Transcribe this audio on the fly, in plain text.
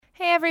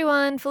Hey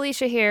everyone,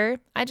 Felicia here.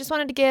 I just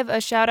wanted to give a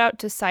shout out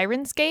to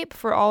Sirenscape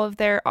for all of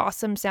their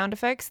awesome sound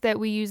effects that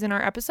we use in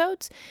our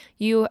episodes.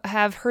 You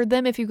have heard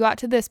them if you got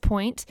to this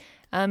point.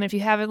 If you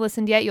haven't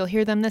listened yet, you'll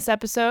hear them this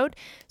episode.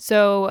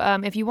 So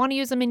if you want to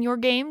use them in your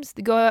games,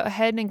 go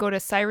ahead and go to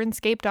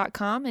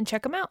Sirenscape.com and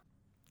check them out.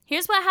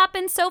 Here's what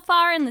happened so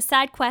far in the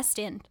side quest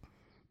end.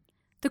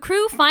 The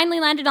crew finally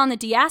landed on the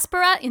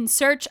Diaspora in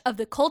search of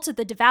the Cult of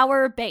the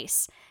Devourer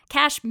base.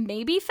 Cash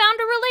maybe found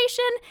a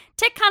relation,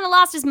 Tick kind of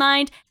lost his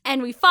mind,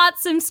 and we fought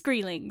some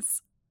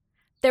Skreelings.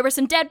 There were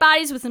some dead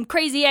bodies with some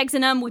crazy eggs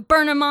in them, we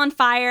burned them on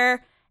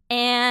fire,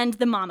 and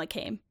the mama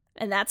came.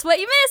 And that's what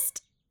you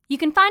missed! You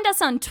can find us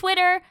on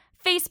Twitter,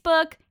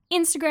 Facebook,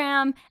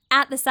 Instagram,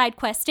 at The Side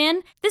Quest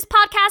Inn. This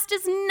podcast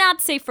is not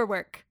safe for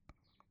work.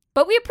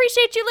 But we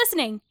appreciate you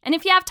listening, and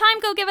if you have time,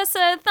 go give us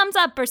a thumbs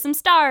up or some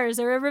stars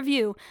or a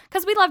review,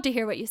 because we'd love to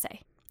hear what you say.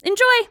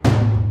 Enjoy!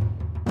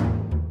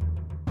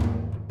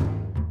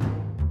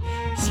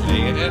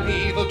 Slaying an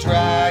evil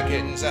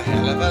dragon's a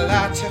hell of a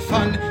lot of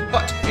fun,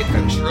 but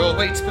adventure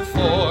awaits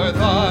before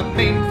the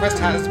main quest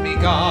has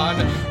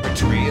begun.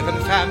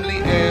 Retrieving family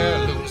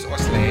heirlooms or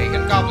slaying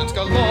goblins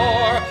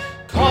galore.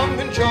 Come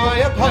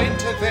enjoy a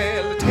pint of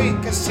ale,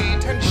 take a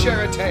seat and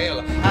share a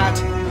tale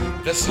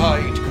at the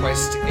Side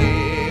Quest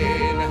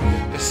Inn.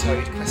 The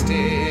Side Quest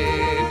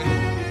Inn.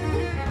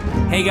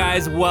 Hey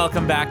guys,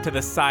 welcome back to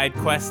the Side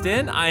Quest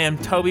Inn. I am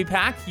Toby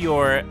Pack,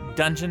 your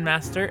dungeon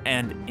master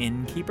and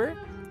innkeeper.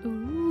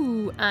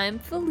 Ooh, I'm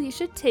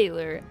Felicia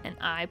Taylor, and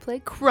I play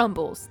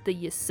Crumbles, the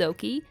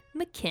Ysoki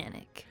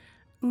mechanic.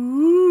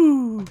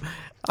 Ooh.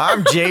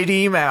 I'm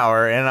JD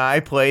Maurer, and I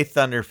play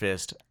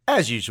Thunderfist,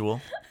 as usual.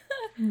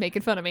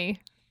 Making fun of me.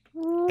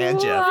 And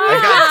Jeff.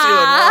 I got two in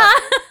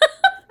one.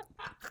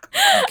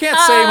 You can't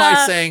say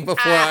my saying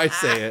before I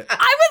say it.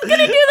 I was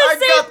gonna do the same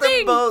thing! I got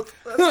them both.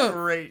 That's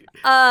great.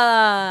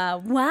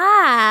 Wow.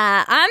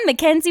 I'm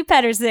Mackenzie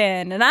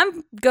Pedersen, and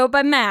I'm go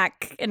by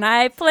Mac, and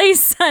I play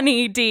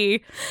Sunny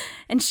D,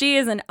 and she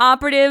is an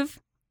operative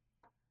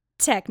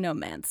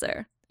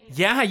technomancer.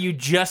 Yeah, you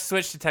just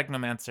switched to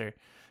Technomancer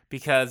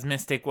because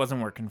Mystic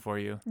wasn't working for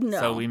you. No.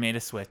 So we made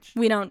a switch.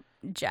 We don't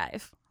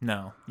jive.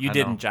 No, you I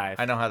didn't know. jive.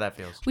 I know how that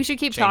feels. We should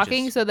keep Changes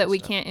talking so that we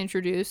stuff. can't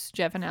introduce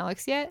Jeff and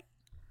Alex yet.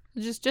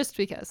 Just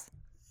because.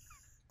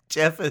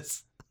 Jeff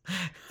is...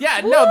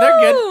 Yeah, no, they're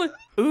good.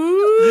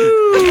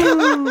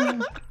 Ooh.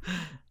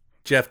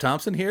 Jeff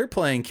Thompson here,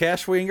 playing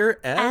Cash Winger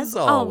as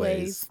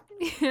always.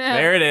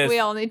 There it is. We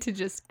all need to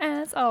just,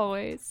 as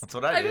always. That's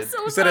what I did. I'm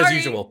so You said sorry. as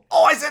usual.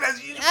 Oh, I said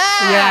as usual.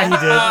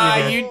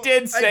 Yeah, he did. You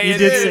did say You it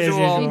did as say as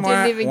usual. usual. You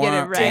didn't even get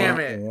it right. Damn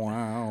it.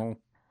 Wow.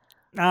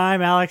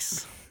 I'm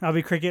Alex. I'll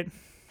be Cricket.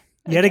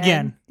 Yet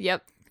again.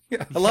 Yep.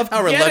 I love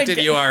how Yet reluctant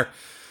again. you are.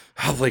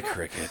 I'll play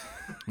cricket.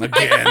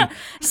 Again.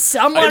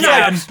 Someone It's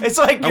else. like, it's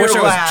like I your wish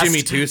I was last.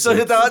 Jimmy Two So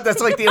Suits.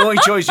 that's like the only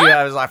choice you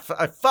have is like,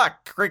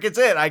 fuck, Cricket's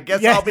it. I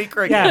guess I'll be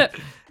Cricket. Yeah.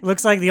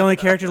 Looks like the only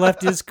character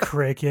left is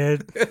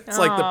Cricket. It's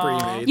like the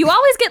pre-made. You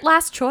always get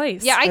last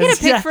choice. Yeah, I get a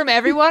pick Yeah. from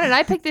everyone, and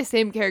I pick the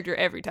same character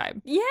every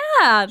time. Yeah,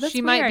 that's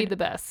She might be weird. the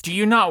best. Do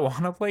you not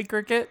want to play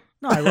cricket?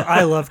 No,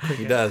 I love He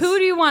Cricket. does. Who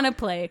do you want to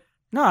play?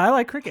 No, I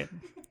like Cricket.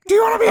 Do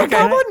you want to be a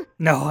goblin?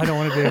 No, I don't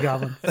want to be a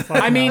goblin. Fuck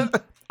I no. mean,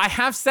 I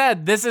have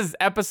said this is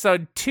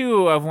episode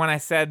 2 of when I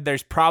said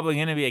there's probably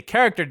going to be a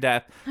character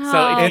death.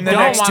 So if you In the don't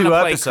next want to 2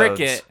 play episodes.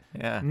 cricket,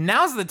 Yeah.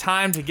 now's the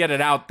time to get it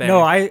out there.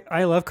 No,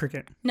 I love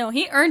Cricket. No,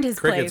 he earned his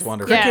Cricket's place.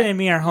 wonderful. Yeah. Cricket and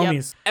me are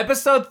homies.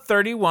 Episode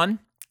 31,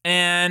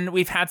 and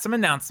we've had some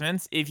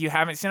announcements. If you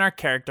haven't seen our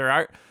character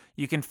art,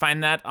 you can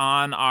find that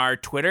on our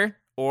Twitter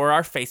or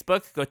our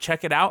Facebook. Go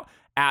check it out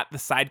at the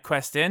Side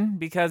Quest Inn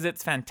because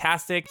it's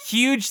fantastic.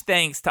 Huge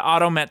thanks to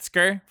Otto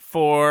Metzger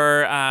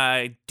for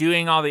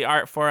doing all the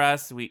art for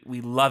us. We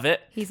love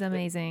it. He's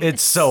amazing.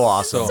 It's so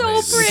awesome. So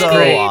amazing.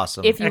 pretty. So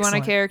awesome. If you want a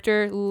Excellent.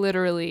 character,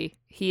 literally,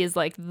 he is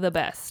like the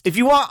best. If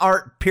you want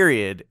art,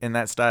 period, in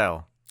that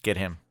style, get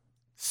him.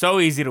 So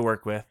easy to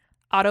work with.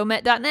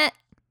 Automet.net.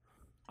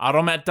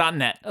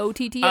 Automet.net.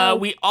 OTTO.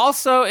 We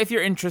also, if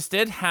you're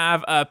interested,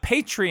 have a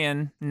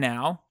Patreon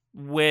now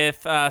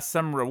with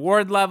some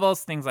reward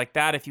levels, things like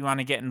that. If you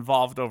want to get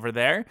involved over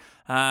there,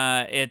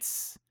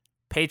 it's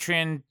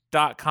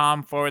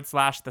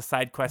patreon.com/the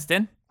Side Quest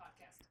Inn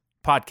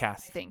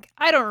podcast. I think.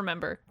 I don't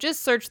remember.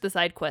 Just search the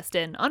Side Quest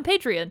Inn on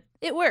Patreon.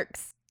 It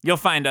works. You'll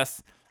find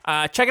us.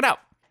 Check it out.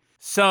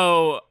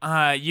 So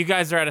you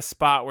guys are at a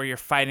spot where you're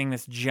fighting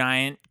this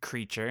giant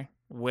creature,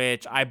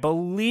 which I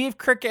believe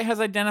Cricket has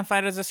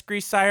identified as a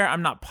Screesire.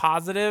 I'm not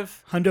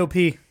positive. Hundo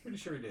P.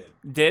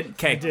 Did?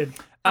 Okay. I did.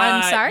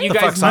 I'm sorry? You The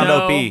guys fuck's Hondo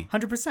know, P?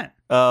 100%.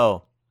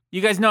 Oh. You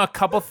guys know a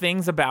couple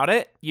things about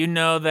it. You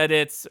know that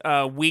it's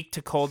weak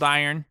to cold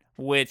iron,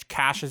 which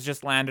Cash has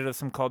just landed with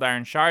some cold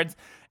iron shards,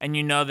 and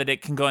you know that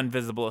it can go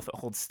invisible if it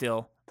holds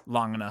still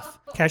long enough.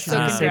 Cash is So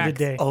going to can save the Drax.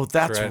 day. Oh,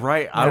 that's Right.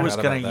 right. I Yeah. was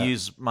Forgot going about to that.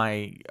 use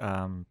my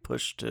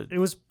push to It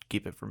was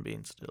keep it from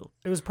being still.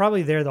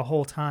 probably there the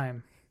whole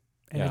time,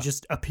 and Yeah. it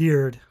just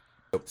appeared.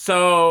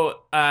 So,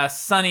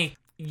 Sunny,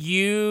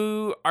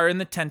 you are in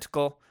the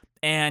tentacle,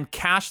 and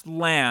Cash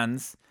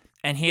lands,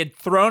 and he had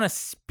thrown a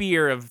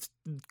spear of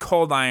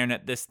cold iron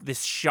at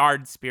this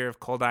shard spear of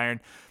cold iron,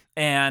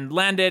 and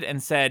landed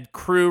and said,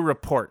 "Crew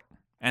report,"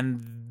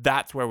 and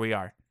that's where we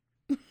are.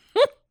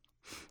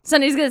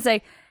 Sunny's gonna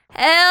say,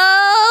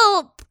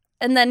 "Help!"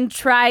 and then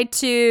try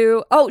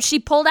to. Oh, she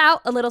pulled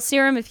out a little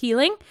serum of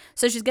healing,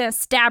 so she's gonna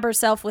stab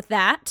herself with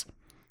that.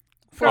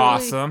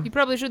 Awesome. You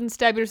probably shouldn't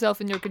stab yourself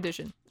in your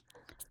condition.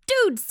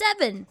 Dude,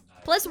 7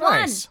 plus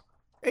Nice.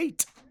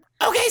 8.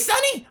 Okay,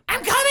 Sunny,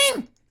 I'm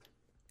coming.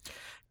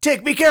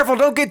 Tick, be careful.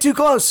 Don't get too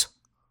close.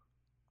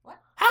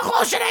 How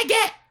close should I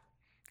get?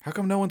 How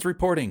come no one's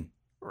reporting?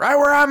 Right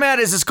where I'm at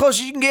is as close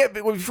as you can get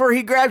before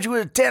he grabs you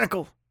with a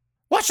tentacle.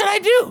 What should I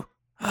do?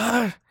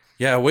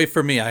 Yeah, wait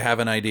for me. I have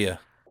an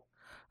idea.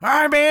 All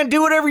right, man.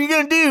 Do whatever you're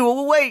going to do.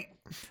 We'll wait.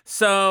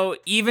 So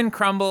even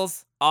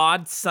crumbles,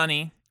 odd,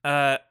 Sunny,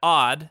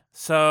 odd.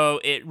 So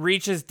it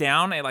reaches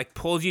down, it like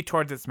pulls you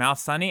towards its mouth,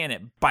 Sunny, and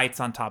it bites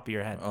on top of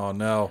your head. Oh,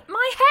 no.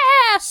 My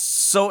hair!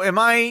 So am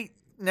I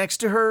next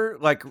to her?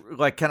 Like,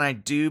 can I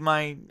do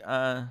my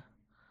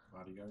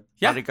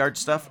bodyguard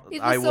stuff?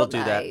 I will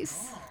do that.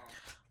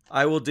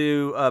 I will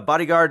do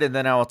bodyguard, and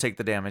then I will take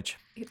the damage.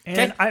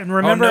 And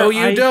remember, oh, no,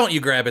 you don't.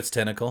 You grab its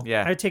tentacle.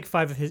 Yeah. I take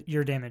 5 of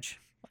your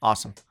damage.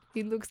 Awesome.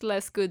 He looks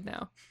less good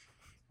now.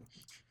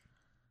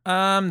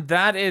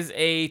 That is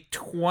a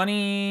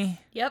 20.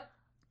 Yep.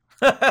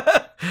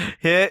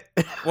 Hit.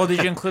 Well,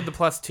 did you include the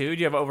 +2? Do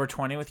you have over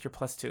 20 with your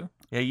 +2?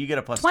 Yeah, you get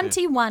a +2.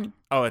 21.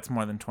 Oh, it's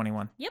more than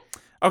 21. Yep.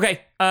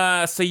 Okay,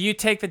 so you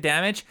take the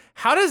damage.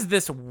 How does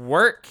this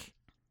work?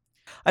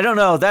 I don't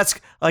know. That's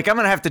like I'm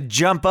gonna have to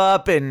jump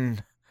up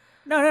and.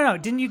 No.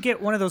 Didn't you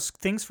get one of those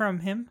things from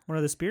him? One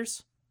of the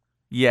spears?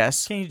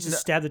 Yes. Can't you just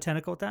stab the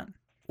tentacle with that?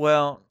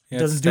 Well, Yeah,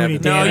 Doesn't stab do any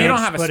it. No, you don't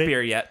damage, have a but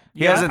spear yet.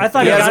 he hasn't. I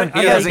thought he you got hasn't. it.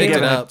 He I hasn't picked it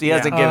given up. it. He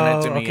hasn't given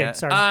it to me okay, yet.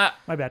 sorry.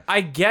 My bad.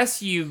 I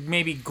guess you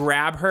maybe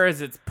grab her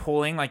as it's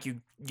pulling, like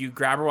you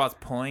grab her while it's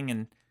pulling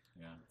and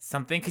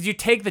something, because you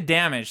take the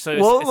damage.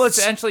 So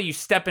essentially you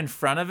step in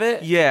front of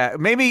it. Yeah,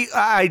 maybe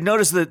I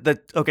noticed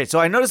okay, so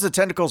I noticed the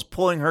tentacles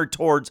pulling her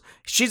towards.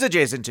 She's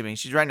adjacent to me.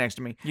 She's right next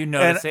to me. You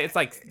notice it. It's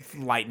like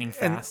lightning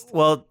fast.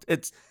 Well,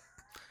 it's.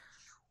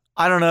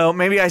 I don't know.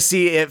 Maybe I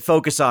see it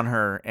focus on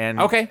her, and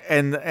Okay.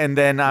 and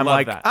then I'm Love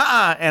like,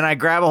 that. and I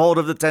grab a hold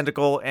of the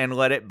tentacle and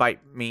let it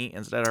bite me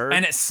instead of her,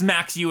 And it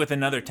smacks you with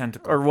another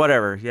tentacle. or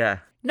whatever. Yeah.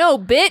 No,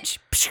 bitch.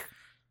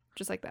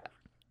 Just like that.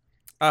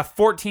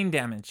 14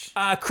 damage.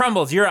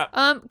 Crumbles, you're up.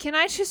 Can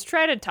I just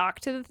try to talk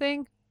to the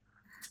thing?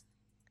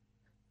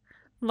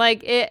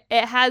 Like it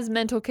has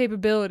mental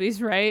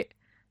capabilities, right?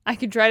 I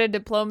could try to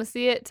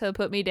diplomacy it to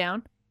put me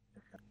down.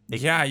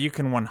 Yeah, you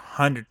can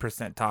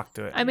 100% talk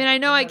to it. I mean, I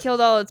know I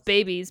killed all its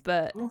babies,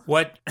 but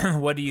What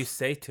do you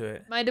say to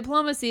it? my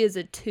diplomacy is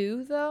a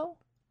 2, though.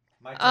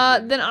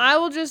 Then I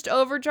will just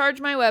overcharge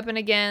my weapon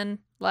again,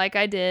 like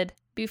I did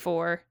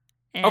before,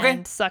 and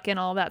Okay. suck in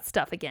all that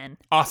stuff again.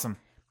 Awesome.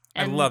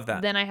 And I love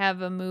that. Then I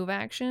have a move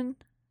action.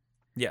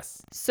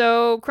 Yes.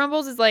 So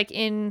Crumbles is like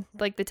in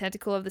like the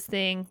tentacle of this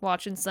thing,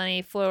 watching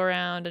Sunny flow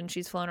around, and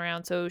she's flown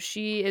around. So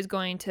she is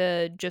going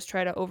to just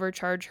try to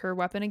overcharge her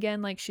weapon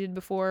again, like she did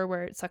before,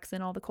 where it sucks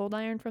in all the cold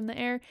iron from the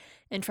air,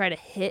 and try to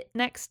hit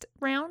next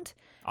round.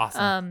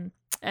 Awesome.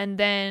 And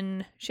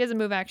then she has a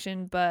move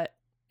action, but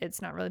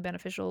it's not really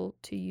beneficial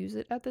to use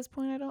it at this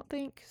point, I don't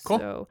think. Cool.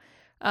 So,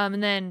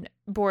 and then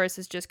Boris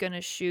is just going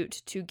to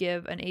shoot to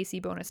give an AC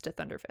bonus to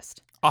Thunderfist,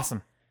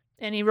 Awesome.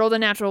 and he rolled a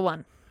natural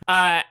 1.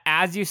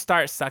 As you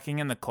start sucking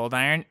in the cold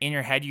iron, in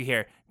your head you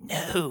hear,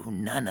 "No,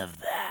 none of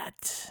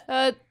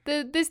that."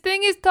 This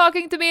thing is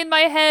talking to me in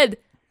my head.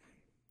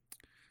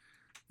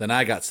 Then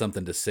I got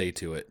something to say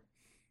to it.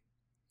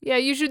 Yeah,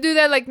 you should do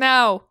that like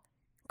now.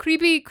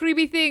 Creepy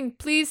thing.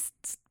 Please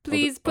I'll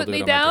put do it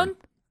me on my down. turn.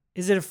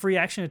 Is it a free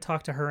action to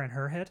talk to her in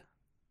her head?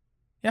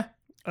 Yeah.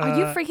 Are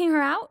you freaking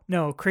her out?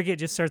 No, Cricket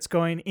just starts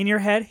going in your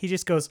head. He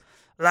just goes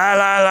la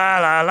la la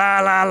la la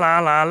la la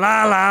la la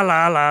la la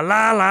la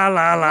la la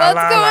la la.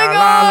 What's going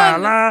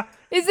on?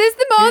 Is this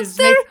the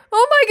monster?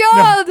 Oh my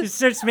god! It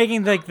starts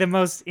making like the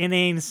most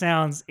inane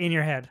sounds in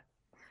your head,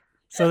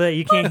 so that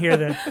you can't hear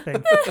the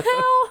thing.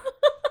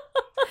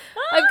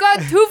 I've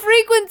got 2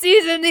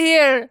 frequencies in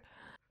here.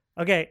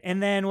 Okay,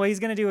 and then what he's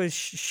gonna do is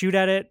shoot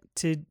at it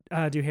to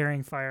do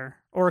herring fire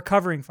or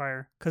covering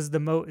fire, because the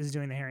moat is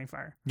doing the herring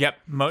fire. Yep.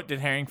 Moat did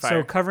herring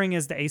fire. So covering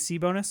is the AC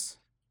bonus.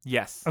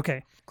 yes.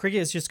 Okay,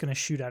 Cricket is just gonna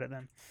shoot at it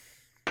then.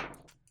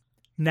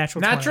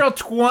 Natural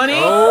 20.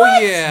 Oh,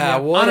 yeah.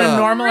 What On a up?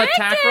 normal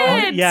attack roll?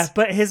 20. Yeah,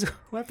 but his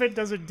weapon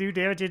doesn't do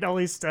damage, it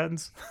only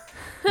stuns.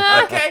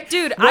 Okay.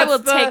 Dude, I will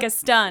What's the- take a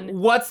stun.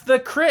 What's the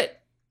crit?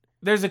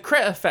 There's a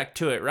crit effect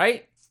to it,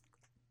 right?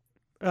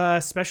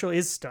 Special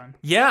is stun.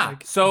 Yeah.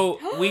 So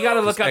we got to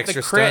look Just up the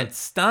extra crit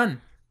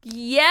stun.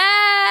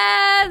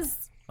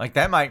 Yes! Like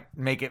that might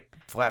make it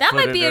That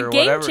might be a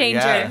game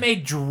changer. It may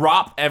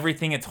drop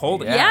everything it's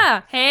holding.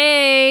 Yeah.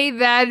 Hey,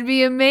 that'd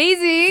be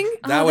amazing.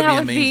 That would be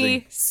amazing.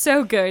 Be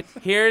so good.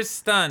 Here's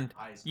stunned.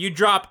 You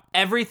drop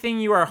everything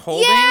you are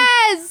holding.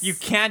 Yes! You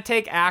can't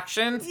take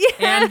actions,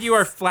 and you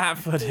are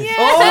flat-footed.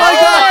 Oh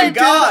my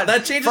God!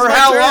 That changes For my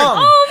how turn. long?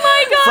 Oh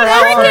my God, For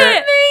how long?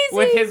 Cricket!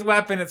 With his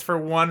weapon, it's for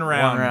 1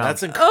 round. round.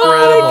 That's incredible.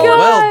 Oh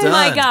Well done.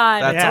 my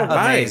God. That's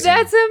Yeah. amazing.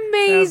 That's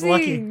amazing.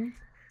 lucky.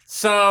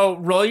 So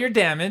roll your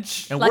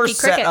damage. and Lucky we're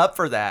set Cricket. up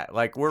for that.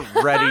 Like we're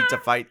ready to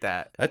fight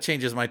that. That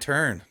changes my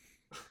turn.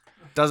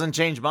 Doesn't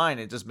change mine.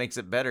 It just makes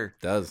it better.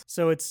 Does.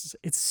 So it's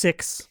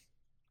 6,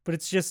 but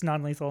it's just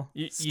non-lethal.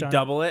 You Stun.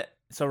 double it,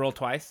 so roll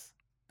twice.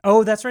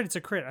 Oh, that's right. It's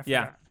a crit. I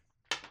Yeah.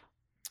 forgot.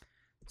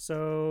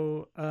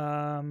 So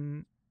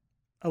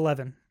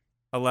 11.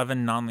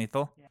 11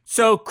 non-lethal.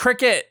 So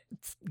Cricket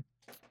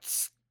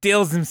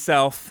steals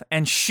himself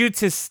and shoots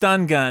his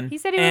stun gun. He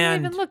said he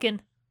wasn't even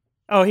looking.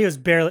 Oh, he was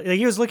barely.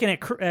 He was looking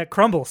at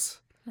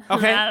Crumbles.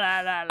 Okay.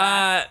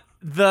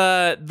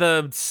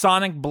 The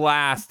sonic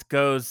blast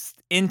goes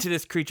into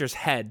this creature's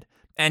head,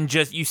 and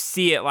just you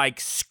see it like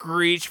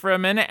screech for a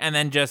minute, and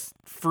then just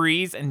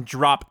freeze and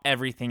drop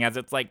everything as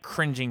it's like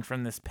cringing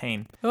from this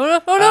pain.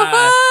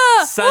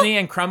 Sunny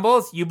and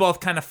Crumbles, you both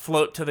kind of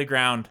float to the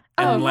ground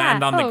and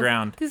land on the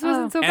ground, This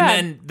wasn't so and bad.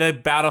 then the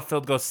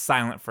battlefield goes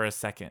silent for a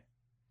second.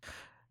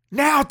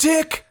 Now,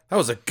 Tick. That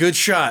was a good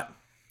shot.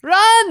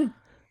 Run!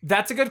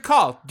 That's a good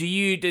call.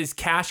 Is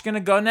Cash gonna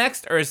go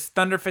next, or is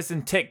Thunderfist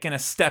and Tick gonna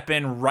step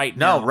in right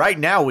now? No, right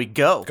now we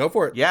go. Go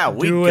for it. Yeah,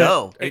 we Do it.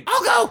 go.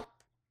 I'll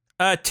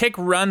go. Tick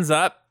runs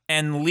up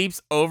and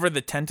leaps over the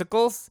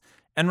tentacles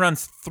and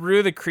runs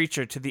through the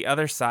creature to the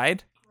other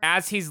side.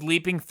 As he's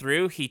leaping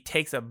through, he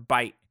takes a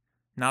bite,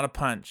 not a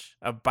punch,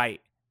 a bite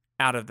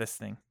out of this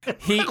thing.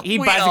 He We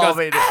bites all and goes,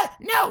 made it.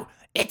 no,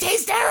 it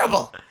tastes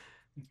terrible.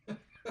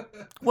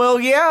 Well,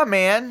 yeah,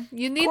 man.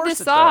 You Of need the course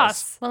it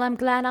sauce. Well, I'm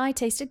glad I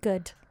tasted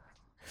good.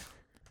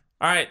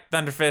 All right,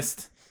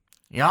 Thunderfist.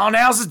 Y'all,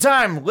 now's the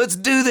time. Let's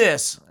do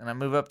this. And I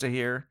move up to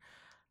here.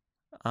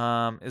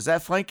 Is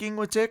that flanking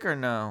with Tick or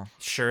no?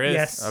 Sure is.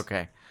 Yes.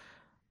 Okay.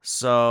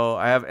 So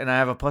I have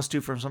a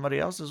 +2 from somebody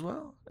else as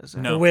well. Is it?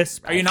 No. The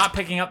wisp. Are you not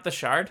picking up the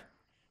shard?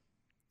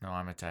 No,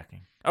 I'm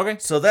attacking. Okay.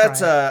 So that's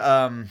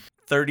Try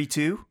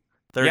 32.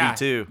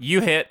 32. Yeah,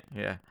 you hit.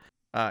 Yeah.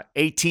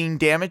 18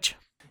 damage.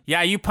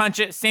 Yeah, you punch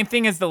it. Same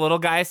thing as the little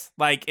guys.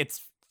 Like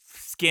its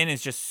skin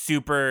is just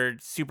super,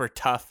 super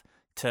tough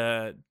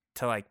to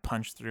like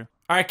punch through.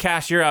 All right,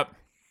 Cash, you're up.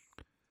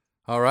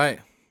 All right.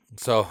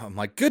 So I'm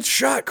like, good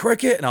shot,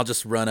 Cricket. And I'll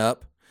just run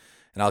up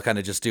and I'll kind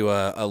of just do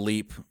a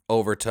leap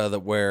over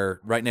to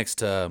right next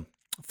to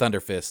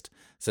Thunderfist,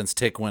 since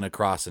Tick went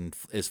across and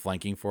is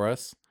flanking for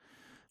us.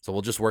 So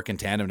we'll just work in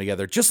tandem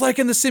together, just like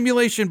in the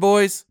simulation,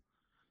 boys.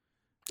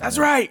 That's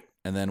right.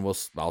 And then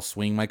I'll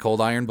swing my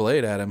cold iron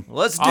blade at him.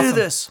 Let's do Awesome.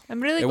 this.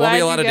 I'm really It glad won't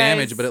be a lot you of guys,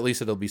 damage, but at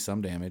least it'll be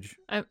some damage.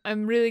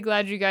 I'm really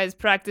glad you guys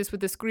practiced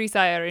with the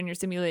Screesire in your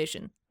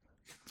simulation.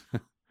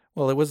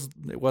 Well, it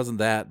wasn't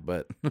that,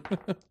 but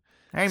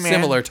Hey, man.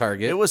 similar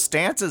target. It was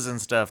stances and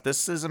stuff.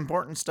 This is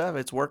important stuff.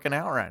 It's working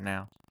out right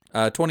now.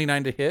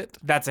 29 to hit.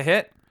 That's a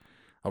hit.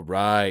 All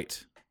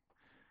right.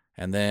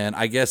 And then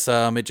I guess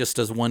it just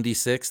does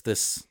 1d6,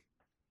 this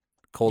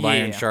cold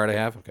iron Yeah. shard I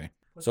have. Okay.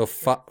 So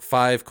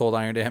 5 cold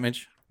iron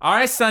damage. All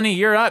right, Sonny,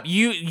 you're up.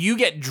 You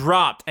get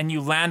dropped and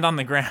you land on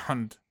the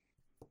ground.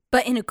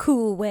 But in a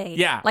cool way.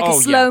 Yeah. Like Oh, a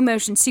yeah. slow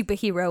motion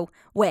superhero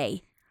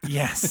way.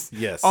 Yes.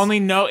 Yes. Only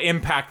no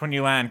impact when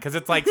you land because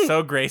it's like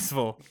so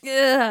graceful.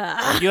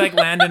 Ugh. You like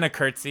land in a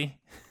curtsy.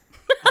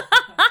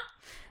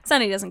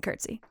 Sunny doesn't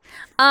curtsy.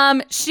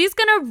 She's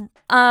gonna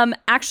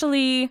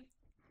actually.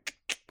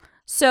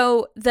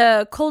 So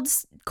the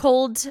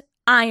cold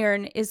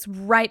iron is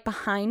right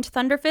behind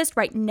Thunderfist,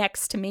 right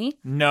next to me.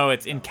 No,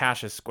 it's in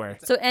Cash's square.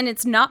 So and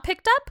it's not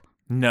picked up.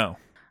 No.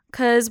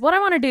 Because what I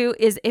want to do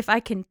is if I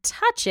can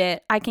touch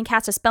it, I can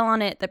cast a spell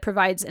on it that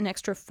provides an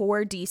extra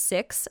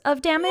 4d6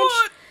 of damage,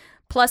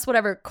 plus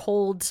whatever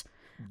cold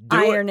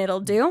iron it'll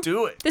do.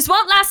 Do it. This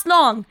won't last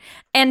long.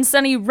 And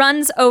Sunny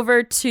runs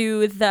over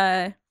to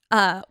the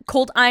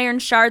cold iron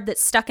shard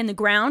that's stuck in the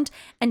ground,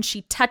 and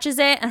she touches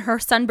it, and her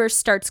sunburst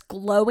starts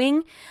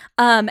glowing.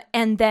 And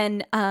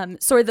then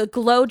sort of the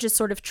glow just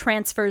sort of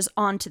transfers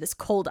onto this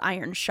cold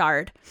iron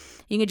shard.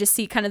 You can just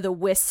see kind of the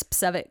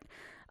wisps of it,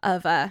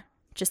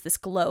 just this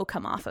glow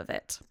come off of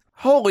it.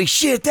 Holy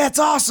shit, that's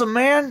awesome,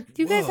 man.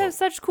 You guys have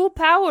such cool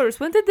powers.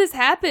 When did this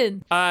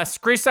happen?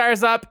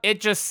 Screesire's up.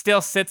 It just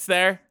still sits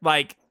there,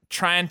 like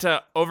trying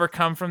to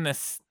overcome from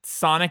this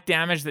sonic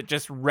damage that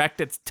just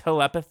wrecked its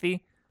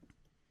telepathy.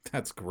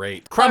 That's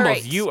great. Crumbles, All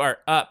right. you are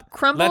up.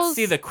 Crumbles- Let's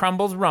see the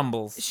Crumbles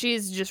rumbles.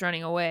 She's just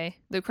running away.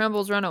 The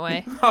Crumbles run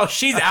away. Oh,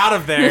 she's out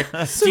of there. Do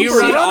you Super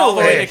run all the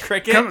way runaway. to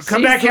Cricket? Come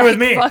She's back here with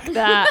like, me. Fuck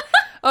that.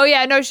 Oh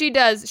yeah, no, she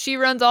does. She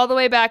runs all the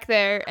way back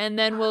there, and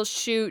then we'll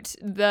shoot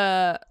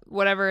the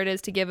whatever it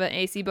is to give an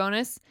AC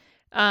bonus,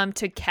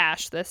 to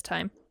Cash this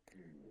time.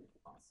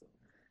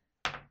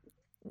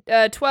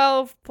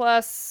 12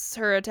 plus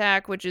her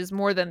attack, which is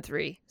more than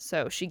 3,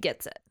 so she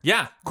gets it.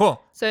 Yeah,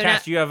 cool. So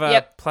Cash, now- you have a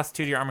yep. +2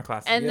 to your armor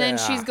class. And then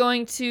Yeah. she's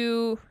going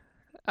to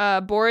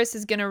Boris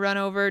is going to run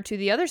over to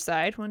the other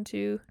side. 1,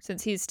 2,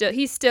 since he's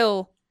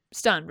still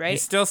stunned, right?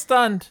 He's still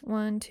stunned.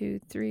 1, 2,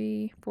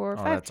 3, 4,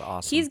 5. that's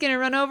awesome. He's going to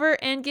run over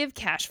and give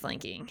Cash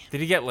flanking.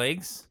 Did he get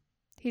legs?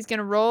 He's going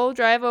to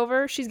drive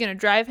over. She's going to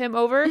drive him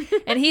over.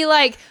 And he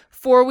like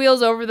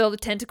 4-wheels over the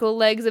tentacle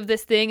legs of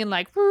this thing and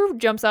like woo,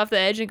 jumps off the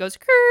edge and goes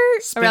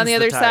Spins around the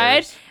other side.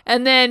 tires.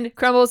 And then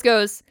Crumbles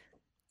goes,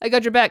 I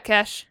got your back,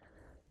 Cash.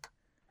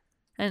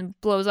 And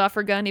blows off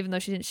her gun even though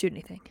she didn't shoot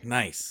anything.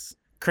 Nice.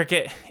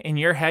 Cricket, in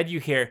your head you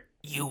hear,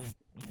 "You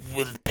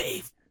will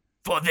pay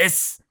for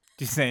this."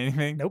 Do you say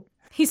anything? Nope.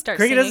 He starts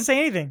Cricket singing. doesn't say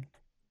anything.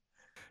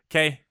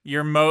 Okay,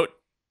 your moat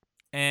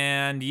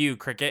and you,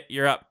 Cricket,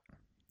 you're up.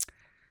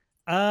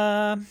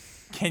 Um,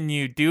 Can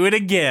you do it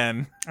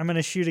again? I'm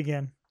gonna shoot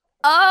again.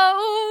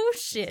 Oh,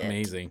 shit.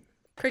 Amazing.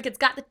 Cricket's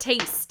got the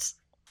taste.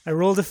 I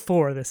rolled a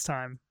 4 this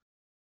time.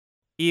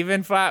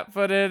 Even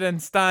flat-footed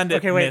and stunned,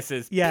 Okay, it wait.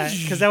 misses. Yeah,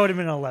 because that would have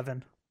been an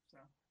 11.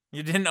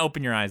 You didn't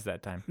open your eyes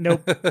that time.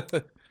 Nope.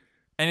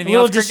 Anything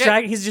else,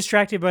 Cricket? He's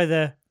distracted by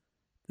the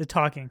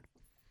talking.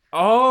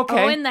 Oh,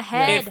 okay. Oh, in the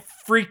head. It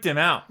freaked him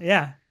out.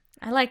 Yeah,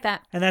 I like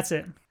that. and that's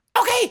it.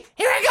 Okay,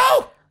 here I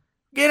go.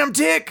 Get him,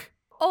 Tick.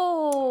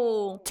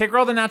 Oh. Tick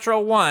rolled a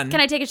natural 1.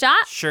 Can I take a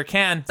shot? Sure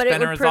can. But it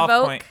Spend a would resolve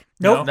provoke- point.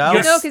 Nope. No.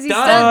 You're No, 'cause he's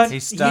stunned. stunned.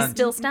 He's He's stunned.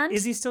 still stunned?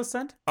 Is he still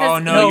stunned? Oh,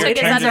 'Cause no, No, your it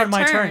turn. ends on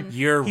my turn. turn.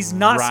 You're He's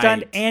not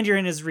stunned, right. and you're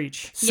in his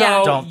reach. So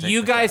Yeah. Don't take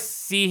you the guys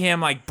see him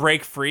like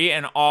break free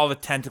and all the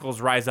tentacles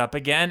rise up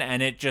again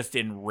and it just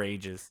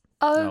enrages.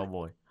 Oh,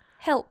 boy.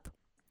 help.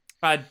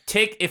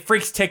 Tick, it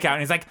freaks Tick out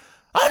and he's like,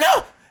 "Oh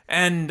no!"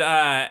 And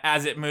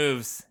as it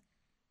moves,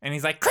 and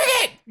he's like,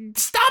 "Cricket,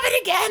 stop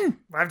it again!"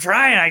 I'm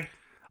trying.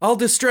 I'll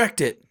distract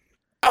it.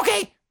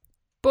 Okay.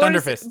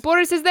 Boris, Thunderfist.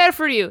 Boris is there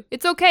for you.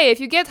 It's okay.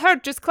 If you get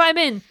hurt, just climb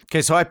in.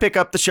 Okay, so I pick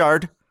up the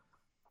shard.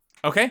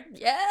 Okay.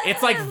 Yeah.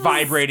 It's like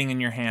vibrating in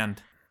your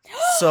hand.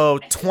 So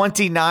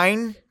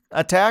 29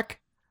 attack.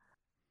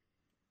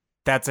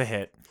 That's a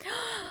hit.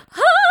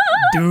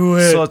 Do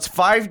it. So it's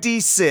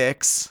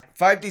 5d6.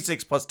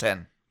 5d6 plus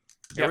 10.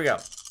 Here Yep. we go.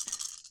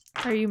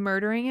 Are you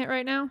murdering it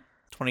right now?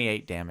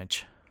 28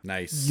 damage.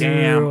 Nice.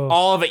 Damn. Yeah.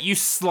 All of it. You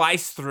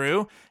slice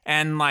through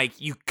and like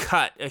you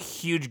cut a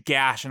huge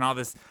gash and all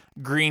this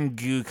green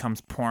goo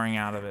comes pouring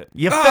out of it.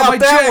 You Oh, felt my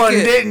that one,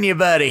 jacket. didn't you,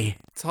 buddy?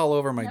 It's all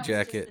over my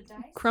jacket.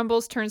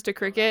 Crumbles turns to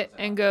Cricket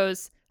and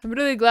goes, I'm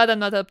really glad I'm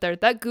not up there.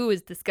 That goo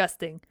is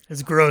disgusting.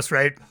 It's gross,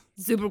 right?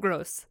 Super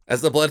gross.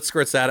 As the blood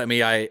squirts out at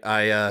me,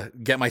 I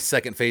get my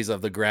second phase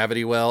of the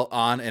gravity well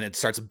on, and it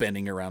starts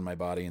bending around my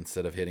body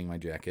instead of hitting my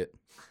jacket.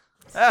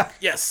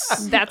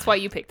 Yes. That's why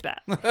you picked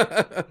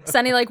that.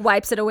 Sunny like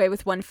wipes it away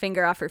with one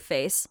finger off her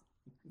face,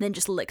 then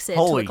just licks it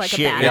Holy to look like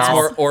shit, a badass. It's y'all.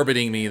 more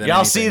orbiting me than Y'all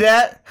anything. see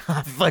that?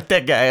 Fuck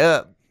that guy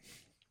up.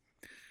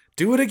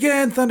 Do it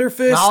again,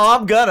 Thunderfist. No,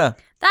 I'm gonna.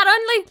 That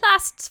only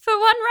lasts for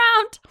one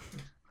round.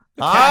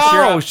 Cash,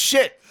 you're Oh, up.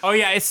 shit. Oh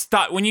yeah, it's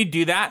stuck. When you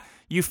do that,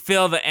 you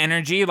feel the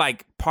energy,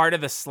 like part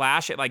of the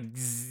slash, it like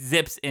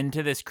zips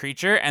into this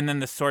creature, and then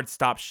the sword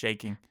stops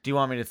shaking. Do you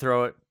want me to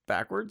throw it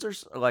backwards or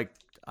like,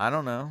 I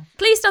don't know.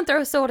 Please don't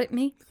throw a sword at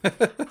me.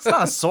 It's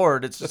not a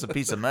sword, it's just a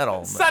piece of metal.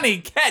 but- Sunny,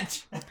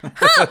 catch! You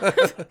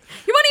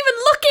weren't even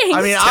looking.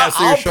 I mean, Taps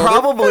to your I'll shoulder.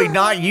 probably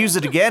not use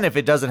it again if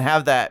it doesn't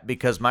have that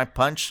because my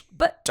punch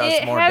but does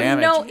it more has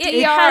damage. no it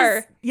DR.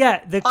 has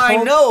Yeah, the cold,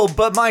 I know,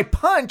 but my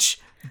punch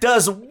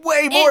does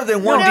way more than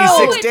 1d6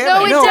 no, it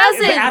damage.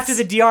 doesn't. But after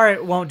the DR,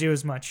 it won't do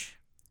as much.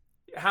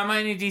 How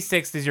many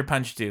d6 does your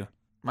punch do?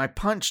 My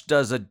punch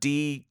does a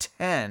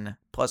d10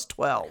 plus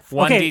 12.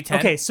 One okay, d10?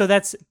 okay, so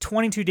that's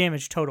 22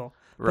 damage total.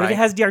 But if Right. it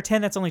has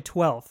DR10, that's only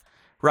 12.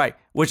 Right,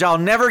 which I'll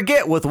never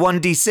get with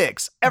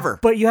 1d6 ever.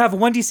 But you have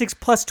 1d6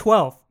 plus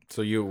 12,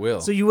 So you will.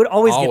 so you would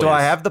always Always. get Do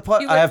I that. have the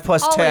plus? You I have would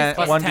plus always 10.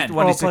 get 1d, it.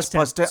 1d6 Oh, plus 10.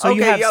 plus 10. So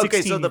you okay, have yeah, okay,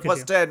 16 so you the could plus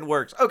do. 10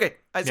 works. Okay,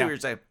 I see Yeah. what you're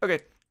saying. Okay.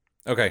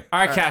 Okay. All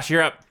right, Cash,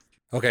 you're up.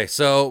 Okay,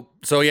 so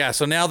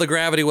now the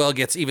gravity well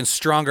gets even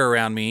stronger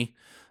around me,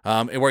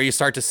 where you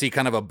start to see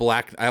kind of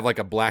I have like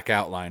a black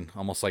outline,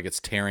 almost like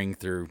it's tearing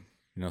through,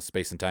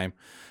 space and time.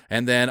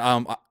 And then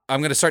I'm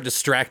going to start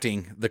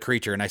distracting the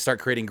creature, and I start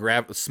creating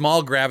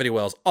small gravity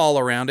wells all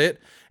around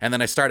it, and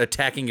then I start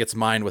attacking its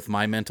mind with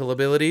my mental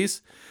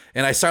abilities,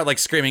 and I start like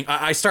screaming.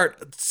 I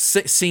start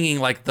singing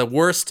like the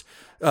worst.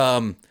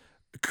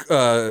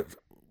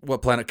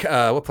 What planet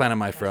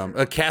am I from?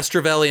 A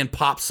Castrovellian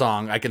pop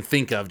song I can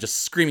think of, just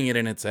screaming it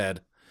in its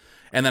head.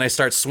 And then I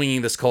start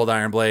swinging this cold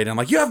iron blade. And I'm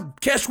like, you have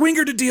Cash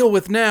Winger to deal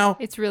with now.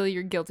 It's really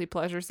your guilty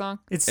pleasure song.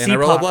 It's And I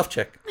roll a C-pop. bluff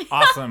check.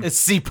 Awesome. It's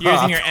C-pop. You're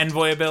using your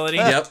envoy ability?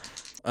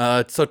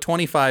 Yep. So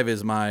 25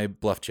 is my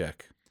bluff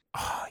check.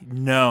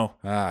 No.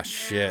 Ah,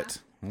 shit.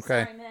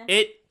 Okay.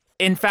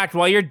 In fact,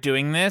 while you're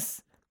doing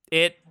this,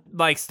 it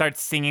like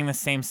starts singing the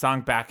same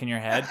song back in your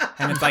head.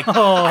 And it's like, I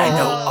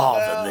know all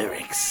the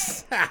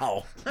lyrics.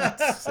 Ow.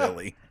 That's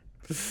silly.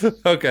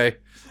 Okay.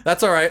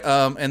 That's all right.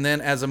 And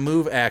then as a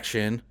move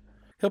action,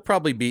 he'll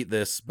probably beat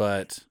this,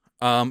 but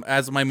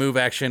As my move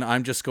action,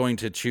 I'm just going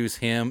to choose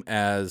him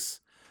as.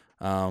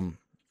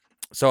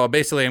 So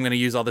basically, I'm going to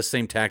use all the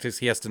same tactics.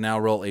 He has to now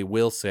roll a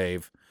will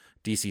save,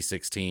 DC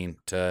 16,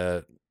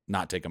 to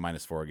not take a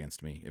 -4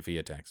 against me if he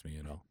attacks me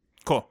at all.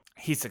 Cool.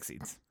 He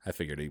succeeds. I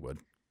figured he would.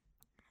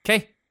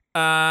 Okay.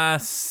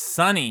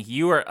 Sunny,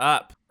 you are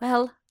up.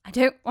 Well, I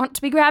don't want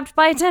to be grabbed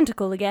by a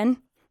tentacle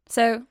again,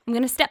 so I'm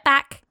going to step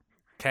back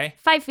Okay.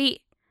 5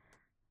 feet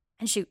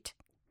and shoot.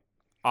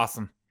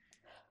 Awesome.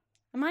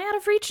 Am I out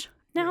of reach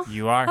now?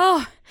 You are.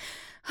 Oh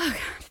God.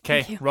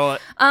 Okay, Thank you. roll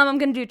it. I'm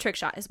going to do a trick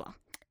shot as well.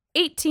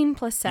 18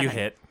 plus 7. You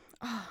hit.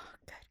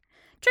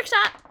 Trick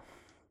shot.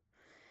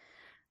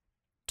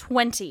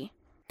 20.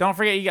 Don't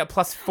forget you got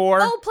 +4.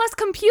 Oh, plus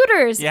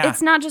computers. Yeah.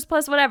 It's not just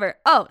plus whatever.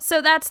 Oh, so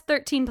that's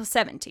 13 plus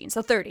 17,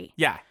 so 30.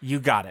 Yeah, you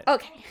got it.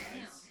 Okay.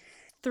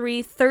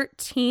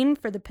 13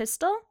 for the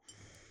pistol.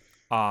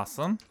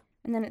 Awesome.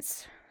 And then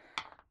it's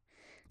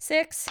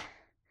 6,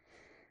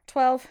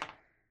 12,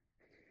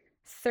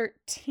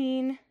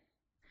 13.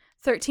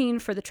 13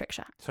 for the trick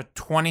shot. So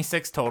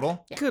 26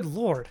 total. Good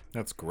lord.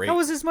 That's great. That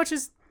was as much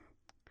as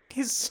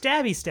his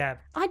stabby stab.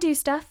 I do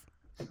stuff.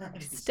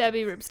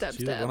 Stabby, rib, stab,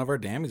 She's stab. one of our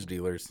damage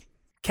dealers.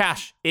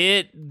 Cash,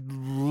 it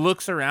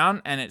looks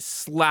around and it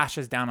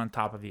slashes down on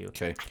top of you.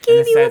 Okay. And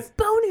it says,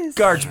 bonus.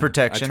 Guards I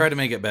protection. tried to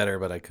make it better,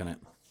 but I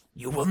couldn't.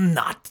 "You will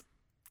not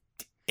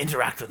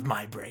interact with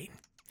my brain."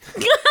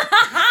 Get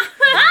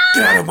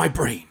out of my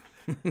brain.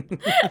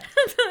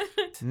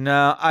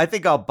 No, I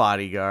think I'll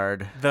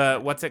bodyguard.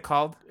 What's it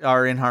called?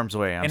 Or in harm's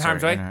way. I'm In sorry.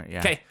 harm's way? Yeah.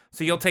 Okay,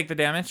 so you'll take the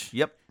damage.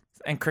 Yep.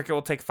 And Cricket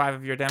will take 5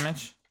 of your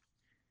damage.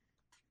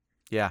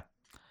 Yeah.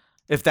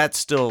 If that's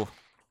still,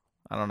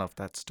 I don't know if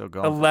that's still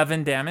going.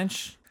 11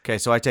 damage. Okay,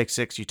 so I take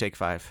 6, you take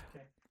 5.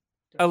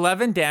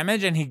 11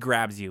 damage and he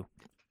grabs you.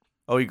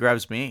 Oh, he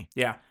grabs me.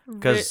 Yeah.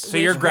 'Cause- So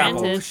you're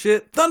grappled. Oh,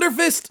 shit.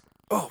 Thunderfist.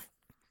 Oh.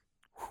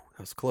 Whew, that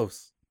was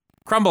close.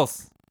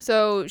 Crumbles.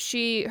 So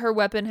her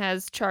weapon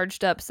has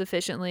charged up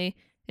sufficiently,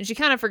 and she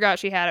kind of forgot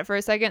she had it for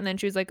a second, and then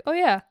she was like, "Oh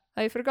yeah,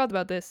 I forgot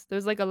about this.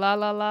 There's like a la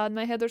la la in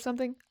my head or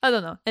something. I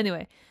don't know.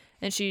 Anyway,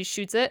 and she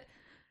shoots it.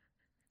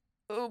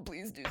 Oh,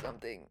 please do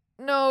something.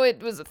 No,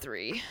 it was a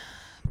 3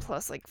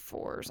 plus like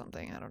 4 or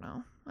something. I don't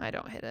know. I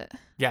don't hit it.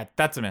 Yeah,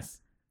 that's a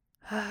miss.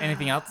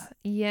 Anything else?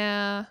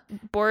 Yeah.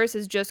 Boris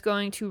is just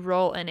going to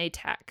roll an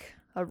attack.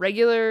 A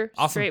regular,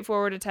 Awesome.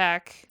 straightforward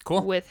attack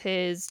Cool. with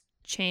his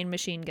chain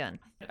machine gun.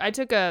 I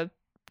took a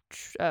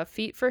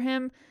feat for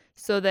him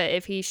so that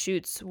if he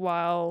shoots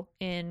while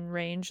in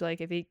range,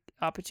 like if he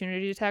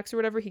opportunity attacks or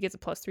whatever, he gets a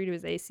 +3 to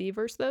his AC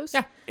versus those.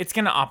 Yeah, it's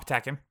going to op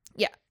attack him.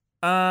 Yeah.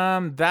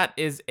 That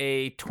is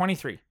a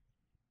 23.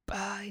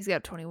 He's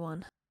got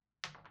 21.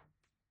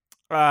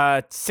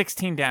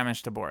 16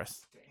 damage to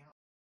Boris.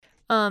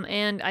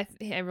 And I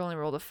only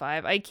rolled a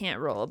 5. I can't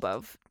roll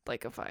above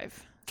like a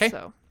 5. 'Kay.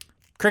 So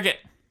Cricket.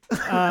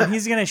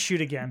 He's gonna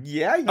shoot again.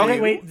 Yeah, you. Okay,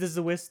 wait. Does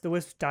the wisp? The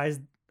wisp dies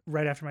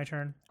right after my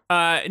turn.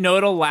 No,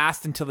 it'll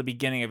last until the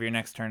beginning of your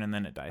next turn and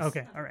then it dies.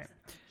 Okay, all right.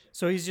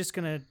 So he's just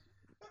gonna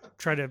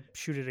try to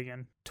shoot it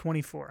again.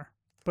 24,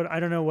 but I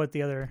don't know what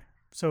the other.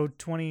 So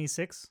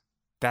 26.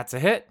 That's a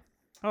hit.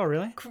 Oh,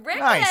 really? Cricket!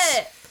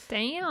 Nice.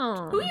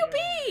 damn. Who you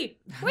be?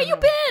 Where you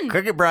been?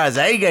 Cricket Bride's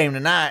A game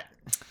tonight.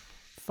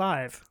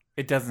 5.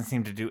 It doesn't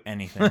seem to do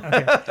anything.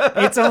 Okay,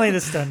 it's only the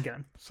stun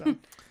gun. So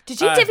Did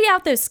you divvy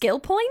out those skill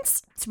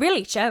points? It's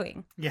really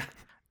showing. yeah.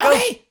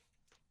 Okay.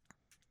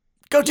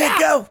 Go, Ted,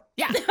 go.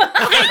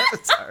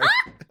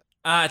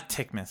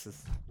 Tick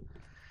misses.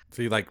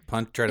 So you like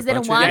try to Is it a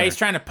punch one? Yeah, it? he's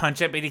trying to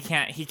punch it, but he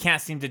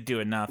can't seem to do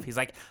enough. He's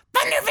like,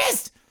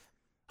 Thunderfist!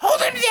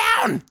 Hold him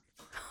down!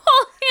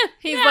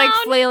 He's like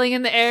flailing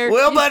in the air.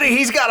 Well, buddy,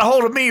 he's got a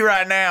hold of me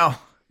right now.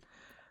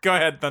 Go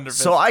ahead, Thunderfist.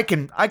 So I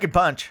can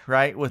punch,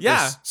 right? With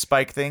Yeah. this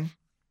spike thing.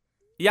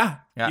 yeah,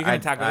 Yeah, you can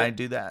attack with I it.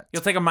 do that.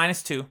 You'll take a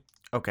 -2.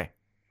 Okay.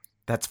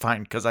 That's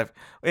fine because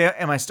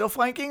am I still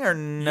flanking or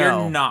no?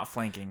 You're not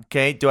flanking.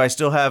 Okay, do I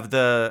still have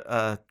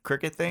the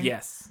cricket thing?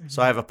 Yes.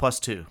 So I have a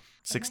 +2,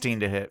 16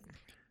 to hit.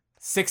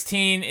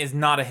 16 is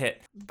not a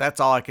hit. That's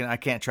all I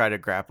can't try to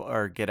grapple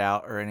or get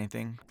out or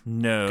anything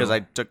No. because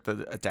I took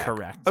the attack.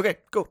 Correct. Okay,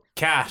 cool.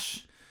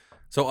 Cash.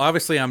 So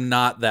obviously I'm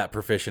not that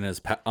proficient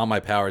on my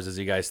powers as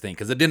you guys think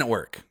because it didn't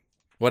work.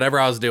 Whatever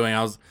I was doing,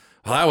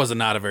 that was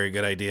not a very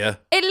good idea.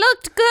 It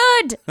looked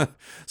good.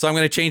 So I'm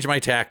going to change my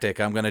tactic.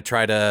 I'm going to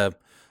try to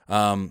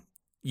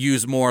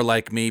use more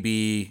like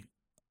maybe,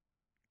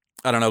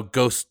 I don't know,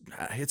 ghost.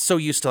 It's so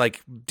used to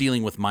like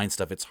dealing with mind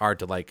stuff. It's hard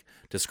to like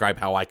describe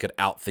how I could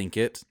outthink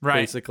it,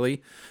 Right.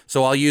 basically.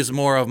 So I'll use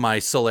more of my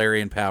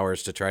Solarian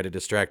powers to try to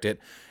distract it.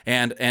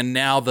 And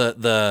now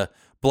the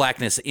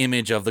blackness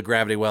image of the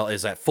gravity well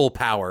is at full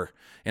power.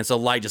 And so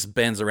light just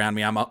bends around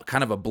me. I'm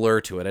kind of a blur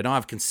to it. I don't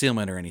have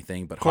concealment or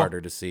anything, but harder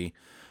to see.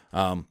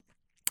 And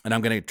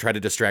I'm going to try to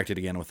distract it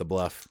again with a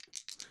bluff.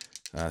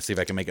 See if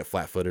I can make it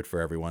flat-footed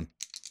for everyone.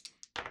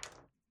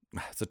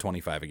 It's a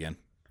 25 again.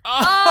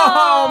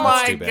 Oh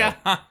That's my too bad.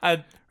 god. All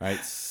right,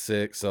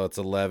 6. So it's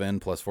 11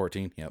 plus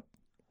 14. Yep.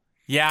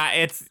 Yeah,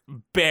 it's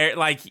bare.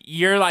 Like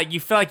you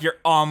feel like you're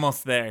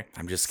almost there.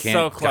 I'm just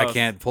So can't. I close.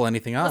 can't pull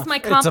anything Was off. my a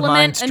mind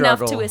compliment enough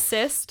to struggle.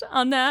 assist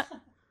on that?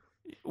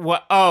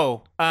 What?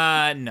 Oh,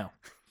 no.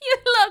 You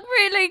look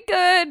really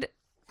good.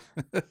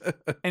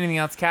 Anything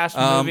else? Cash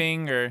Um,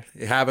 moving or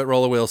Have it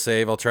roll a will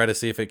save. I'll try to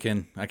see if I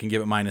can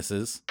give it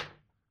minuses.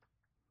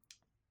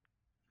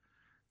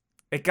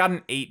 it got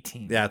an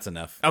 18. Yeah, that's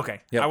enough.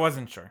 Okay. Yep. I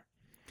wasn't sure.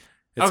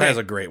 It Okay. has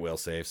a great will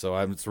save, so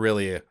it's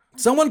really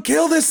someone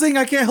kill this thing.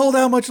 I can't hold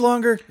out much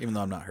longer, even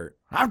though I'm not hurt.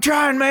 I'm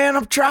trying, man.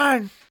 I'm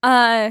trying.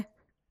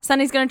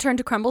 Sunny's gonna turn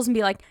to Crumbles and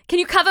be like, "Can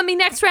you cover me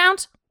next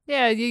round?"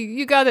 Yeah,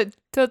 you got it,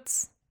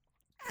 Toots.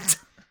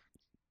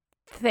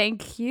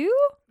 Thank you.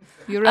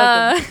 You're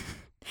welcome.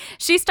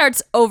 She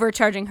starts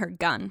overcharging her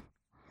gun.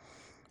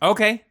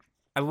 Okay.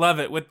 I love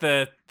it with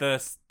the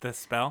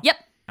spell. Yep.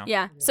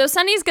 Yeah. So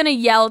Sunny's gonna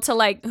yell to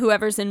like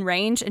whoever's in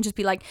range and just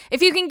be like,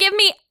 "If you can give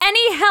me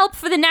any help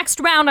for the next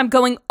round, I'm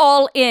going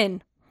all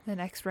in. The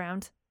next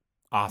round.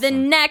 The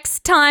Awesome.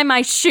 next time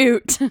I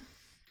shoot."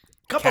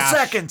 Couple Cash.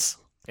 seconds.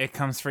 It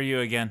comes for you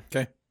again.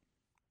 Okay.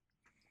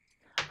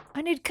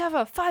 I need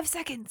cover. 5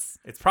 seconds.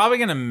 It's probably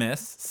gonna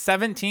miss.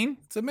 17.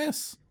 It's a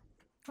miss.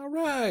 All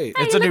right.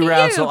 It's a look new at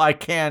round, you. so I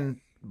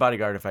can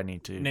bodyguard if I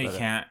need to. No, you but,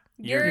 can't.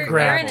 You're in a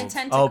grappled.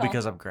 tentacle. Oh,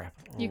 because I'm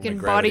grappled. You can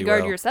gravity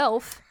bodyguard well.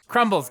 yourself.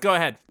 Crumbles. Go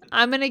ahead.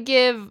 I'm gonna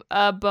give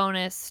a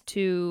bonus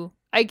to.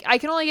 I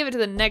can only give it to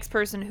the next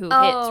person who hits,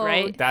 Oh,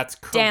 right? That's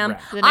correct. Damn.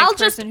 The next I'll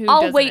just person who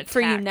I'll does an wait for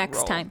you attack next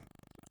roll. time.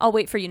 I'll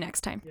wait for you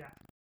next time.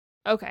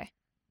 Okay,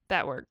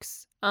 that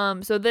works.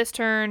 So this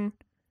turn,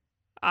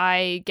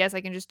 I guess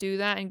I can just do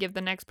that and give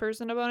the next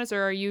person a bonus,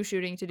 or are you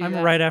shooting to do I'm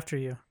that? right after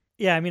you.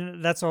 Yeah, I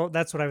mean that's all.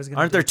 That's what I was gonna.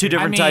 Aren't do there two too.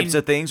 different types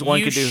of things? One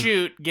you could do.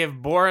 shoot,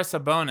 give Boris a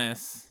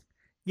bonus.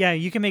 Yeah,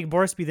 you can make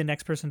Boris be the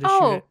next person to shoot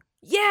Oh, it.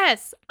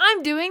 yes,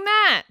 I'm doing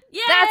that.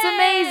 That's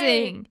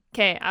amazing.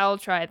 Okay, I'll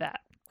try that.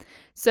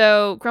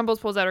 So Crumbles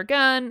pulls out her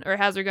gun, or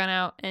has her gun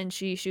out, and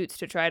she shoots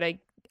to try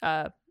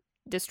to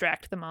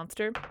distract the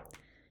monster.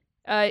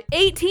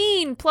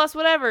 18 plus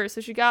whatever,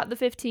 so she got the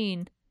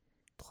 15.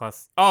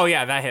 Plus. Oh,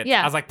 yeah, that hits.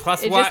 Yeah. I was like,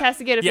 plus It what? just has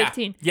to get a yeah.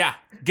 15. Yeah.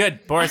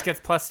 Good. Boris gets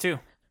plus 2.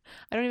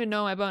 I don't even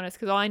know my bonus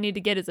because all I need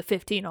to get is a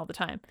 15 all the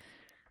time.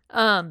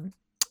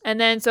 And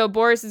then so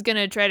Boris is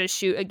gonna try to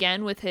shoot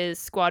again with his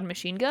squad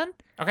machine gun.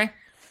 Okay.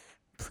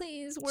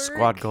 Please work.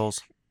 Squad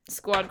goals.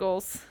 Squad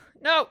goals.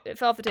 No, it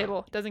fell off the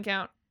table. Doesn't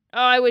count. Oh,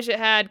 I wish it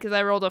had because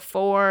I rolled a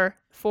 4.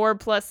 4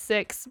 plus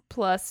 6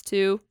 plus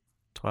 2.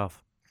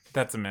 12.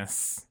 That's a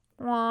miss.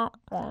 Wah,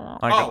 wah.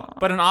 Oh,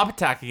 but an op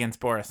attack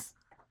against Boris.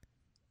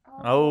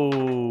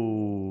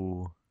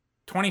 Oh.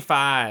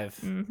 25.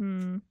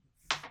 Mm-hmm.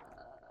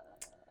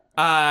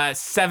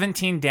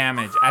 17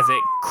 damage as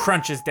it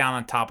crunches down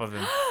on top of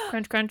him.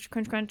 Crunch, crunch,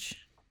 crunch, crunch.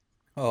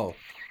 Oh.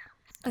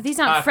 Oh, these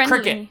aren't friendly.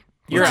 Cricket.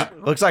 You're up.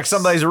 Looks like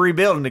somebody's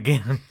rebuilding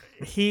again.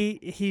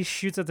 He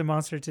shoots at the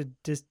monster to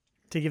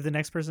give the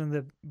next person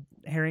the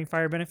herring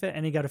fire benefit,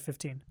 and he got a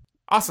 15.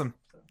 Awesome.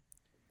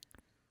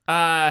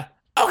 Okay.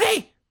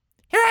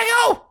 Here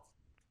I go.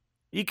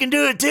 You can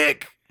do it,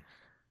 Tick.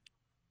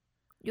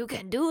 You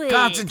can do it.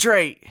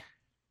 Concentrate.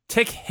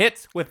 Tick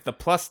hits with the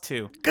plus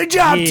 2. Good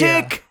job,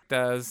 Yeah. Tick.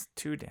 Does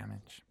 2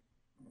 damage.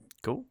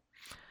 Cool.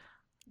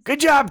 Good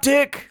job,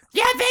 Tick.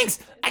 Yeah, thanks.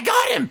 I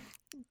got him.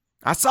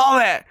 I saw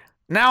that.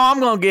 Now I'm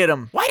going to get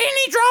him. Why didn't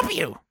he drop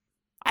you?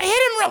 I hit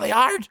him really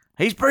hard.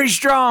 He's pretty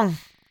strong.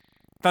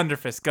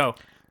 Thunderfist, go.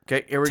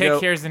 Okay, here we Tick go.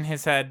 hears in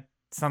his head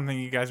something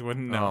you guys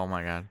wouldn't know. Oh,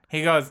 my God.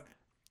 He goes,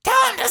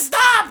 tell him to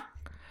stop.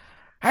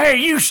 Hey,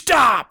 you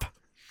stop.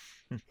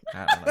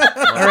 I don't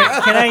know. All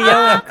right, can I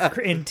yell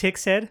in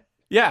Tick's head?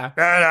 Yeah.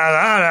 La, la,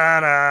 la, la,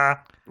 la.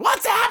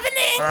 What's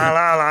happening? La,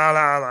 la, la,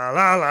 la, la,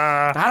 la,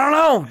 la. I don't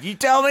know. You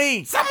tell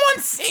me.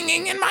 Someone's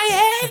singing in my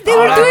head. They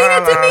were doing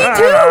it to me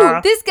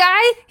too. This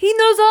guy, he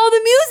knows all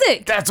the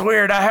music. That's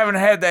weird. I haven't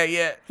had that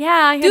yet. Yeah,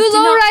 I Do did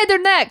not-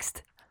 Lowrider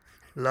next.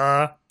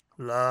 La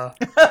la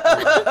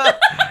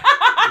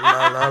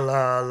la la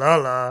la la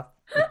la.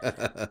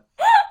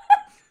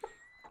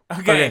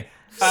 Okay.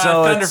 So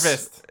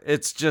Thunderfist.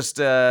 it's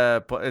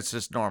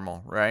just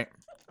normal, right?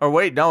 Or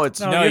wait, no, it's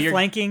No, No, you're you're-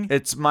 flanking.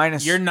 it's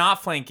minus. You're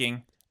not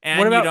flanking. And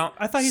What about? you don't.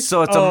 I thought he's.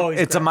 so it's oh, a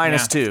he's it's a grabbed.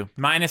 minus Yeah. 2.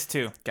 Minus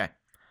 2. Okay.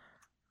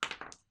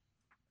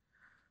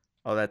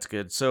 Oh, that's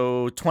good.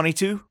 So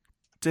 22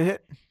 to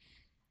hit.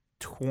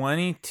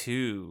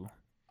 22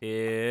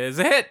 is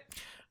a hit.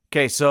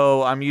 Okay,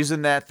 so I'm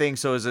using that thing.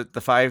 So is it the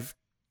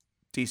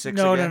 5d6?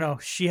 No, again? no.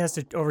 She has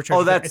to overcharge.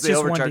 Oh, that. that's It's the just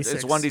overcharge. 1d6.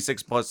 It's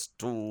 1d6 plus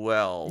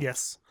 12.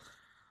 Yes.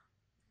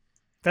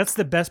 That's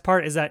the best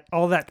part. Is that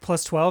all that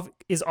plus 12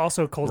 is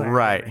also cold iron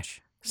Right.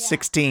 damage.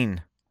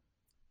 16.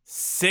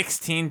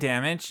 16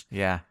 damage.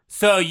 Yeah.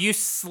 So you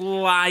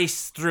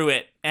slice through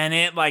it and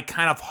it like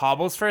kind of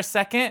hobbles for a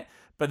second,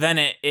 but then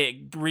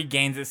it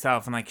regains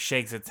itself and like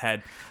shakes its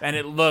head and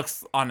it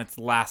looks on its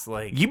last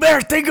leg. You better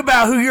think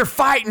about who you're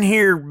fighting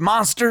here,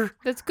 monster.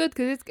 That's good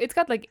because it's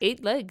got like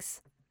 8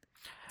 legs.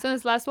 It's on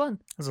its last one.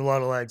 There's a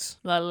lot of legs.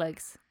 A lot of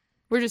legs.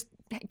 We're just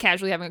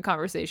casually having a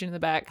conversation in the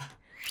back.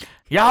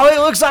 Y'all, it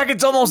looks like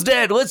it's almost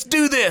dead. Let's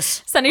do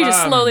this. Sunny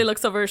just slowly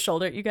looks over his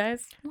shoulder at you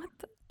guys. What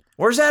the?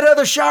 Where's that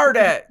other shard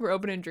at? We're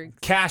opening drinks.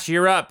 Cash,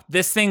 you're up.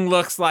 This thing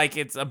looks like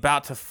it's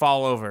about to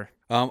fall over.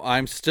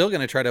 I'm still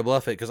gonna try to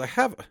bluff it because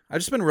I've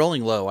just been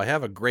rolling low. I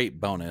have a great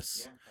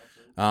bonus,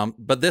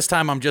 but this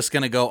time I'm just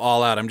gonna go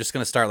all out. I'm just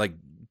gonna start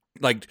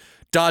like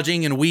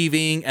dodging and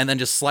weaving, and then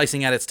just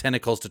slicing at its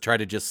tentacles to try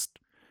to just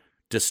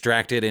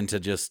distract it into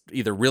just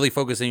either really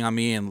focusing on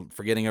me and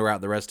forgetting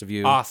about the rest of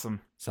you.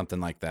 Awesome. Something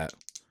like that.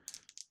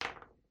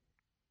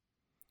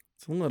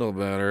 It's a little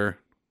better.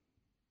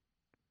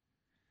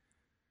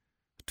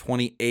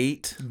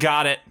 28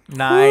 Got it.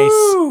 Nice.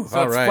 So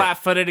All it's right.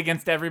 flat-footed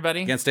against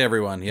everybody. against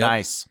everyone. Yep.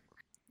 Nice.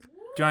 Do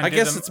you want I to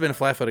guess it's been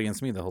flat-footed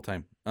against me the whole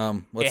time.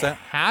 What's it that?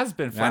 has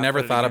been flat-footed I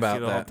never thought against about you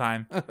the that.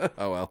 whole time.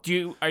 Oh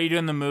well. Are you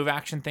doing the move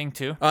action thing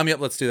too? Yep.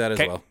 Let's do that as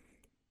Okay. well.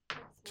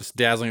 Just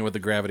dazzling it with the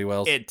gravity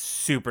wells. It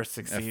super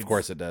succeeds. Of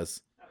course it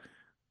does.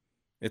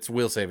 Its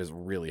will save is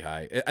really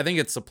high. I think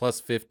it's a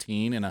plus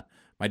 15 and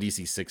my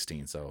DC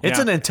 16. So It's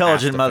Yeah. an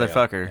intelligent Has to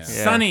fail. motherfucker. Yeah.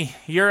 Yeah. Sunny,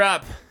 you're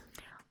up.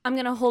 I'm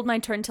gonna hold my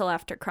turn till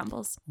after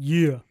Crumbles.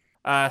 Yeah.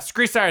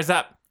 Screestar is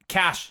up.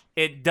 Cash,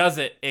 it does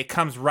it. It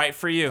comes right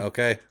for you.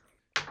 okay.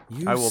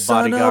 You I will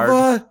son of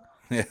bodyguard. a-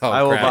 Yeah, oh,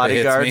 I will crap, it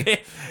hits bodyguard.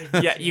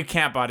 me. Yeah, you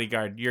can't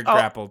bodyguard. You're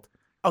grappled.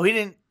 Oh, he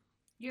didn't.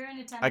 You're in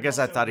a I guess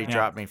I thought he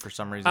dropped me for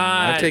some reason.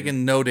 I've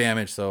taken no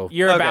damage, so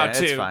You're okay, about it's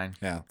to. fine.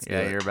 yeah. let's do Yeah,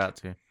 it. you're about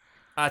to.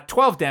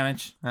 12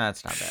 damage.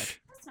 That's not bad.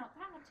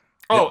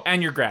 Oh,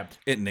 and you're grabbed.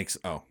 It nicks.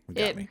 Oh, it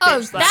got It- me. Oh,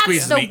 Bitch, that's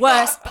squeeze the me.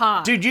 worst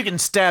part. Dude, you can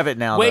stab it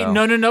now. Wait,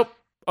 though. no.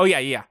 Oh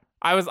yeah.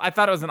 I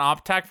thought it was an op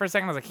attack for a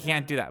second. I was like, you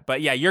can't do that. But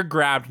yeah, you're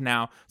grabbed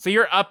now. So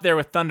you're up there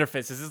with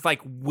Thunderfist. It's just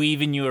like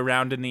weaving you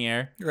around in the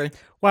air. You ready?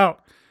 Wow.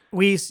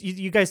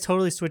 You guys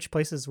totally switched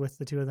places with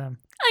the two of them.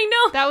 I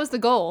know. That was the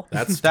goal.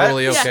 That's That-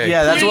 totally okay.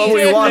 Yeah, that's what we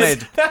Goodness,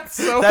 wanted. That's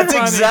so That's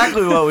funny.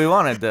 exactly what we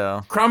wanted,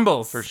 though.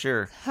 Crumbles. For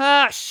sure.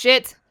 Ah,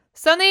 shit.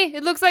 Sunny,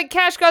 it looks like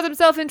Cash got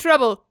himself in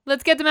trouble.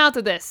 Let's get them out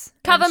of this.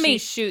 Cover And me. She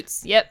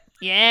shoots. Yep.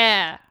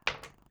 Yeah.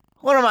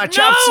 What am I, No,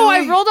 Chop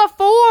I Suey? rolled a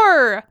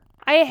 4.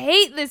 I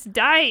hate this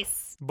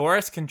dice.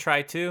 Boris can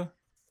try too.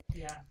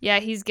 Yeah,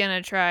 he's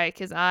gonna try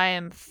because I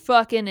am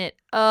fucking it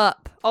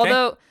up.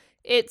 Although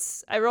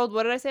I rolled.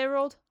 What did I say I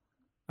rolled?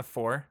 A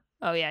 4.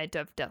 Oh yeah, I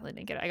definitely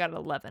didn't get it. I got an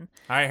 11.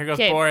 All right, here goes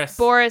Okay, Boris.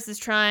 Boris is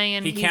trying,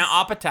 and He can't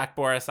op attack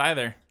Boris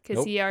either. because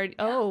Nope. he already.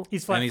 Oh,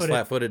 He's And he's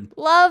flat-footed. flat-footed,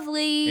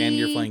 lovely. and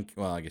you're flank.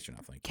 Well, I guess you're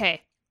not flanking.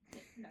 Okay.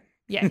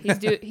 Yeah,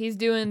 he's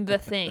doing the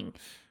thing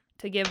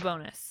to give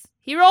bonus.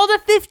 He rolled a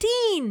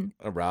 15,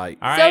 All right.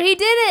 All right, so he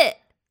did it.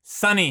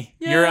 Sunny,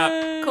 you're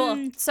up.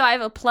 Cool. So I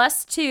have a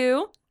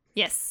 +2,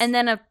 Yes. and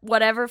then a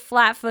whatever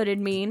flat-footed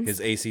means. His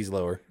AC's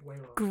lower.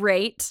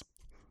 Great.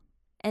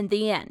 And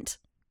the end.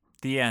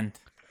 The end.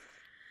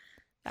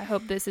 I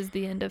hope this is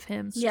the end of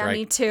him. Yeah, Strike.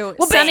 me too.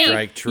 Well, Sunny,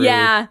 Strike true.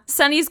 yeah,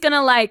 Sunny's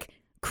gonna like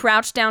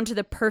crouch down to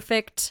the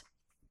perfect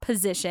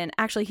position.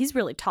 Actually, he's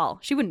really tall.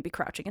 She wouldn't be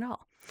crouching at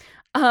all.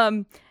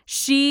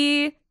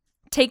 She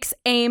takes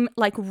aim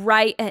like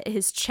right at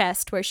his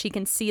chest where she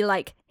can see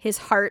like his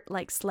heart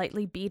like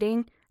slightly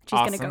beating. She's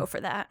gonna Awesome. go for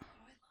that.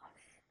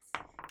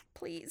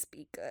 Please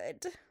be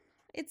good.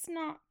 It's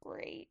not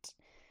great.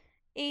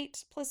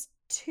 8 plus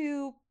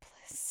 2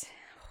 plus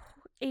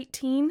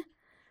 18.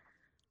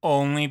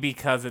 Only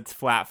because it's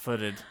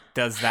flat-footed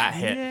does that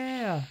hit.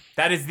 Yeah.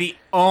 That is the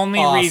only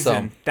Awesome.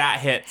 reason that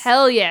hits.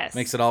 Hell yes.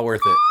 Makes it all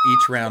worth it.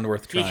 Each round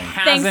worth He trying.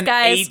 has Thanks, an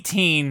guys.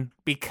 18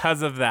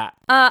 because of that.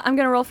 I'm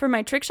gonna roll for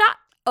my trick shot.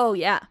 Oh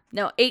yeah.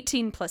 No,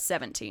 18 plus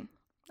 17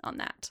 on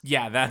that.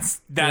 Yeah,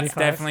 that's 25.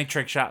 definitely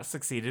trick shot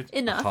succeeded.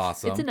 enough.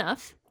 Awesome. It's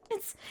enough. How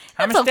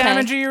That's much okay.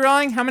 damage are you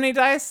rolling? How many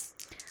dice?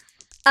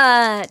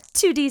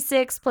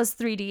 2d6 plus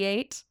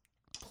 3d8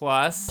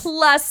 Plus.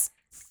 plus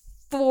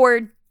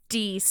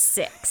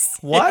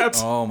 4d6.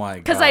 What? Oh my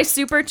god. Because I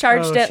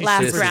supercharged Oh, it she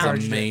last This is round.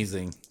 supercharged it.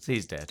 amazing.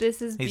 He's dead.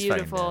 This is He's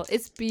fucking beautiful. dead.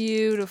 It's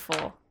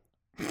beautiful.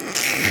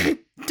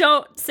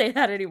 Don't say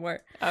that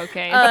anymore.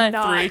 Okay. Uh,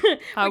 not. we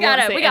I got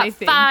won't it. say We got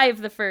anything.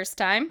 5 the first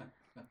time.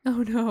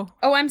 Oh no.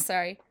 Oh, I'm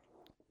sorry.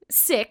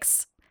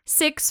 6.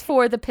 6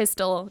 for the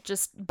pistol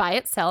just by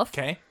itself.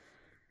 Okay.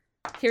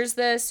 Here's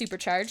the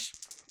supercharge.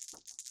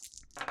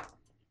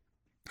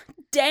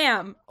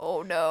 Damn.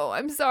 Oh no.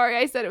 I'm sorry.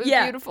 I said it was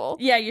Yeah. beautiful.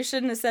 Yeah, you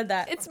shouldn't have said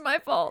that. It's my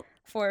fault.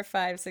 4,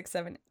 5, 6,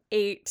 7,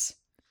 8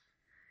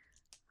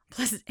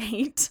 plus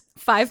 8.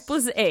 5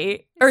 plus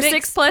 8. Or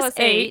 6 plus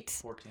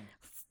 8.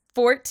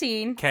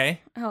 14.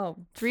 Okay. Oh,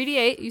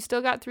 3d8. You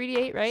still got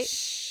 3d8, right?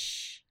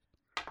 shh.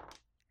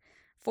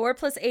 4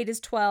 plus 8 is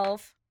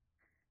 12.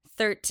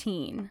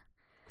 13.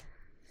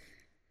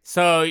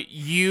 So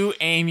you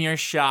aim your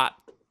shot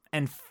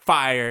and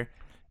fire.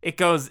 It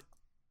goes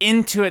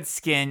into its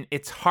skin.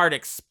 Its heart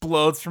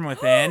explodes from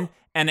within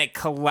and it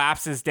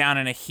collapses down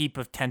in a heap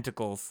of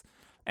tentacles.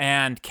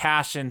 and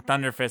Cash and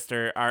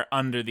Thunderfist are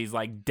under these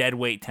like dead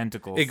weight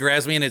tentacles. It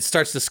grabs me and it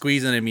starts to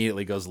squeeze and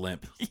immediately goes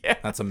limp. Yeah.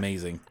 That's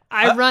amazing.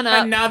 I run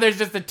up. And now there's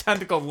just a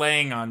tentacle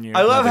laying on you.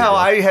 I love how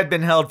I had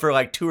been held for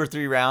like 2 or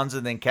 3 rounds,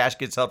 and then Cash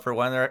gets held for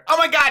one. They're like, "Oh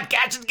my God,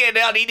 Cash is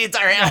getting held. He needs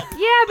our help."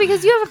 Yeah,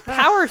 because you have a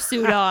power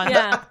suit on.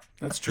 Yeah.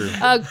 That's true.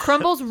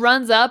 Crumbles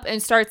runs up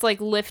and starts like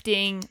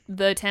lifting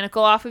the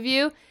tentacle off of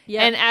you.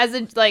 Yeah. And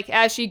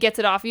as she gets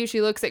it off you,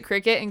 she looks at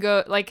Cricket and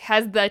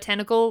has the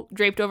tentacle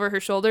draped over her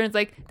shoulder and it's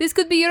like, "This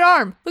could be your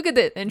arm. Look at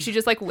it." And she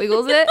just like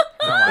wiggles it.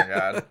 Oh my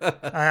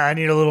God. I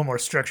need a little more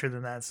structure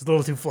than that. It's a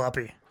little too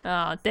floppy.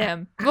 Oh,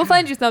 damn. We'll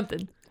find you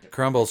something.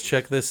 Crumbles,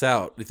 check this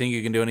out. Do you think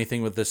you can do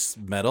anything with this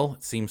metal?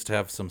 It seems to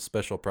have some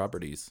special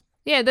properties.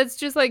 Yeah, that's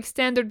just like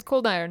standard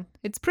cold iron.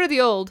 It's pretty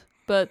old,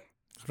 but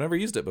I've never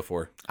used it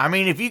before. I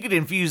mean, if you could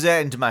infuse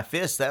that into my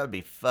fist, that would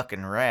be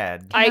fucking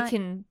rad. I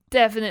can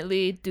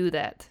definitely do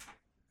that.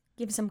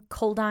 Give some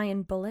cold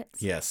iron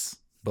bullets. Yes.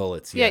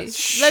 Bullets, Yeah, yes.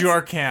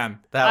 Sure can.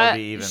 That would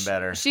be even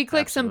better. She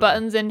clicks some Absolutely.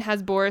 buttons and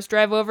has Boris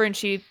drive over, and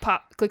she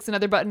clicks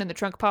another button, and the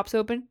trunk pops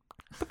open.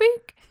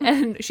 Beep.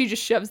 And she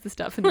just shoves the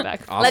stuff in the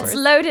back. Awesome. Let's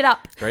load it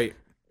up. Great.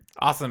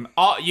 Awesome.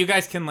 You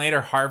guys can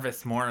later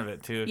harvest more of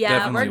it too. Yeah,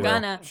 Definitely we're will.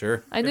 gonna.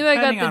 Sure. I knew I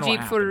got Depending the on what Jeep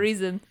for a happens.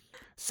 reason.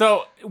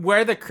 So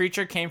where the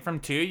creature came from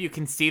too, you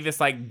can see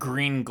this like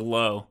green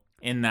glow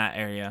in that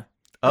area.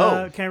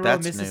 Oh, Can I roll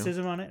that's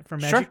mysticism on it for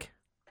Sure. magic? New.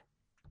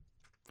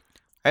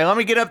 Hey, let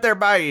me get up there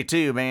by you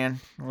too, man.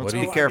 Let's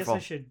do be you- careful. I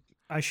guess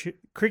I should.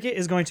 Cricket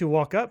is going to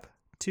walk up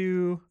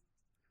to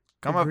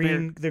Come the up here.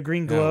 green, the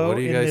green Now, glow what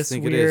do you in guys this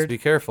think it is? weird. Be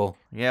careful.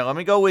 Yeah, let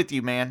me go with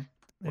you, man.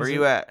 Where Is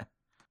you it- at?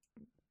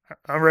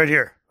 I'm right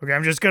here. Okay,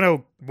 I'm just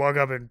gonna walk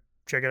up and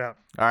check it out.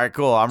 All right,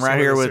 cool. I'm See right what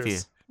here this with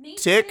is. you.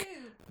 Tick,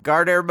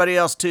 guard everybody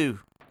else too.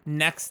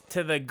 Next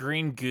to the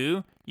green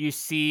goo, you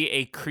see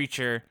a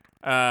creature,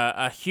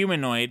 a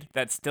humanoid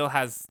that still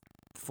has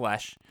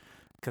flesh,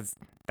 because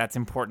that's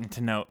important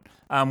to note.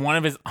 One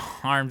of his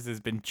arms has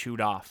been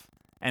chewed off,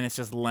 and it's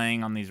just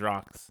laying on these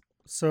rocks.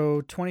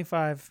 So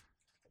 25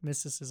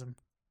 mysticism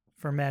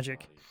for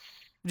magic.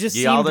 Just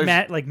Y'all, seemed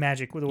there's- like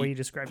magic with the way you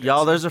described it.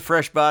 Y'all, there's a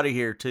fresh body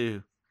here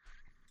too.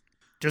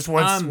 just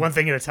Um, one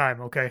thing at a time.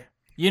 Okay,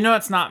 You know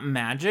it's not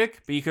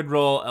magic, but you could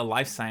roll a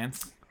life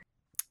science.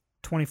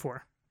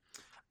 24.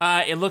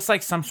 It looks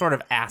like some sort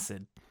of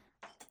acid.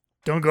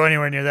 Don't go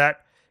anywhere near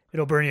that.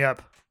 It'll burn you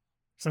up.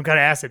 Some kind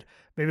of acid.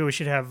 Maybe we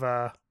should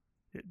have.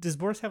 Does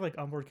Boris have like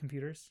onboard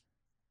computers?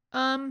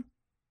 Could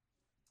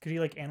he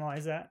like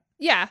analyze that?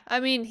 Yeah, I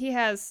mean, he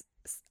has.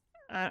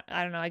 I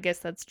don't know. I guess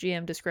that's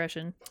GM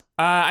discretion.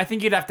 I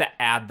think you'd have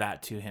to add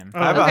that to him.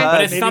 I have okay. a But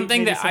HUD. it's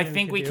something that I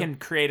think we do. can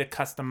create a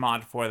custom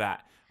mod for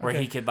that, where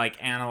Okay. he could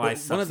like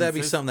analyze. Wouldn't that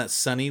be substances. something that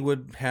Sunny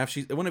would have?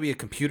 Wouldn't it be a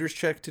computer's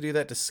check to do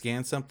that, to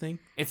scan something?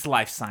 It's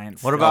life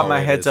science. What about Oh,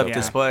 my it heads is, up okay.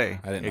 display?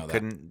 I didn't know It that.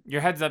 couldn't.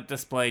 Your heads-up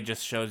display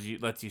just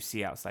lets you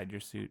see outside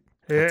your suit,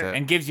 That's Hey, it.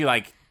 and gives you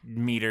like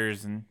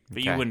meters,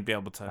 but you Okay. wouldn't be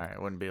able to. All right, I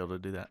wouldn't be able to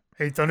do that.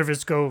 hey,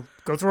 Thunderfist, go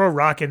throw a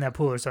rock in that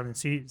pool or something.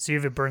 See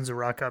if it burns the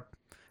rock up.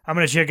 I'm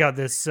gonna check out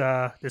this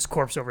this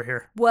corpse over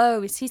here.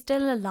 Whoa, is he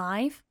still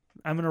alive?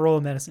 I'm gonna roll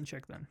a medicine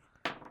check then.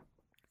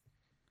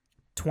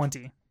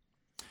 20.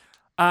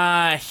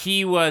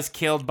 He was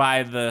killed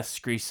by the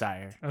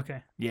Screesire.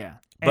 Okay. Yeah,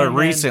 But And then-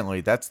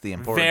 recently, that's the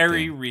important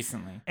very thing.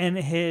 recently. And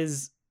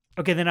his.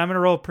 Okay, then I'm gonna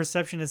roll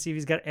perception to see if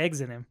he's got eggs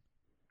in him,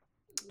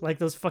 like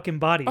those fucking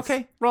bodies.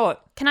 Okay, roll it.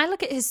 Can I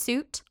look at his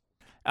suit?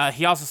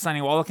 He also,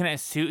 Sunny, while looking at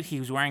his suit, he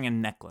was wearing a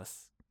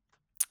necklace.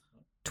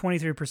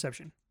 23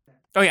 perception.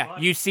 Oh yeah,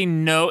 you see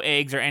no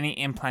eggs or any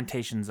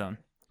implantation zone.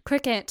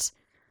 Cricket,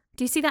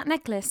 do you see that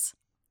necklace?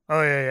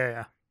 Oh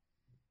yeah.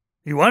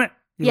 You want it?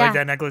 You Yeah. like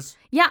that necklace?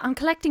 Yeah, I'm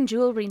collecting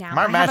jewelry now.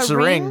 Might I have match a the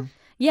ring.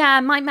 Yeah,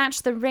 it might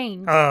match the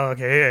ring. Oh,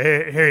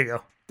 okay. Here you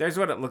go. There's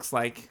what it looks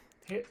like.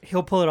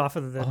 He'll pull it off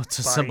of the. Oh, it's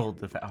a body. symbol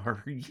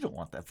devourer. You don't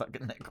want that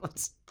fucking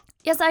necklace.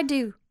 Yes, I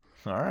do.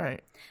 All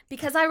right.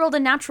 Because I rolled a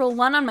natural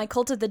 1 on my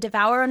Cult of the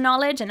Devourer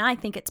knowledge, and I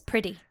think it's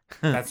pretty.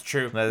 That's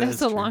true. That That's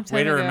is a true. long time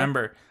Way to ago.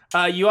 remember.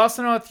 You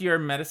also know with your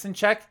medicine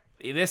check,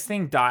 this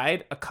thing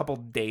died a couple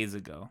days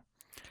ago.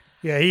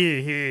 Yeah,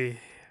 he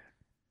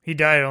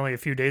died only a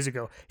few days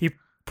ago. He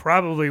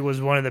probably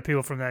was one of the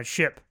people from that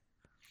ship.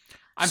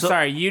 I'm So-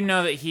 sorry, you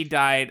know that he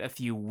died a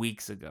few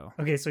weeks ago.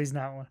 Okay, so he's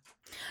not one.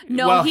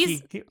 No, well,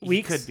 he's he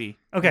Weeks? could be.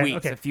 Okay, weeks,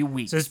 okay. a few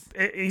weeks. So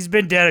he's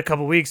been dead a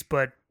couple weeks,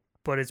 but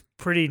it's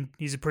pretty.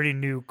 He's a pretty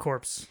new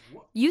corpse.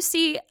 you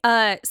see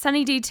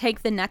Sunny D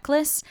take the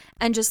necklace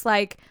and just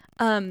like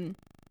kind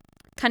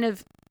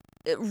of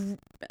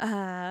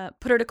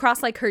put it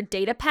across like her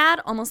data pad,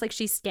 almost like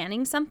she's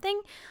scanning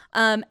something,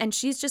 and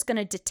she's just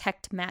gonna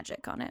detect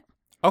magic on it.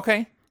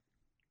 Okay,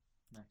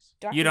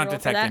 Do I you don't roll for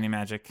detect that? any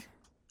magic.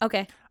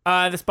 Okay.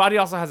 This body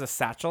also has a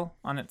satchel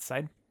on its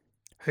side.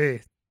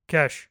 Hey,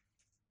 Cash,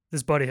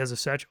 this buddy has a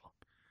satchel.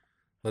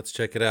 Let's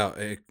check it out.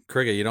 Hey,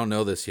 Cricket, you don't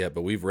know this yet,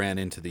 but we've ran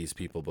into these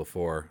people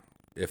before.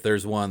 If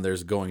there's one,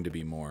 there's going to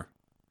be more.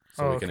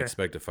 So Oh, we can okay.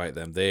 expect to fight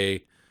them.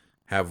 They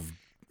have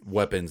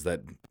weapons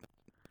that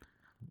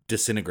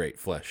disintegrate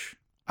flesh.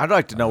 I'd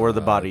like to know where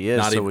the body is.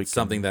 Not so even we can...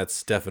 something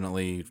that's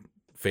definitely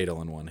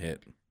fatal in one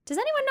hit. Does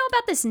anyone know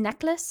about this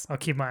necklace? I'll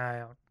keep my eye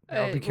out.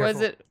 I'll be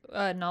careful. Was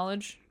it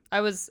knowledge?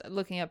 I was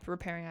looking up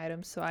repairing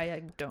items, so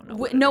I don't know.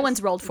 what it No is.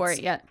 one's rolled for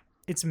it yet.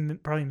 It's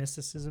probably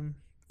mysticism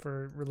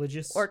for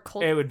religious. Or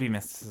cult It would be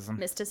mysticism.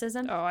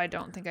 mysticism. Oh, I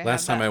don't think I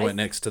Last have time that. I went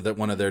next to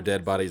one of their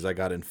dead bodies, I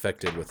got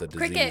infected with a disease.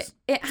 Cricket,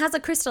 it has a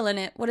crystal in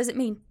it. What does it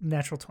mean?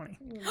 Natural 20.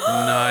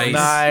 Nice.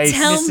 Nice.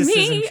 Tell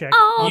mysticism me check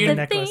all on the the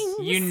necklace. things.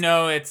 You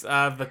know it's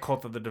of the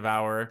cult of the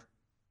Devourer,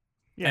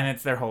 Yeah. and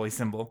it's their holy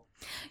symbol.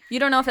 You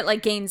don't know if it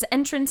like gains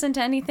entrance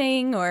into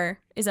anything or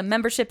is a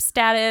membership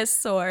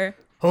status or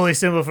Holy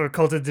symbol for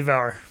Cult of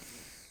Devour.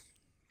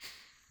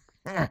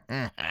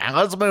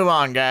 Let's move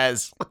on,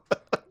 guys.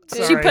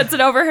 she puts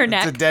it over her It's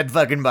a neck. dead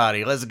fucking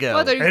body. Let's go.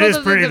 What, are you It called is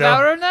the pretty, though.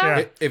 Devourer now?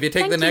 Yeah. If you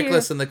take the Thank you.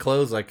 necklace and the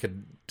clothes, I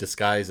could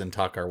disguise and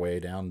talk our way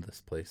down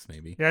this place,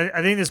 maybe. Yeah,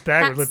 I think this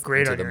bag would That's- look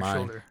great Into on the your mine.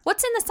 shoulder.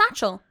 What's in the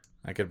satchel?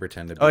 I could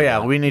pretend to be Oh yeah,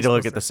 that. we need to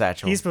look at the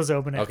satchel. He's supposed to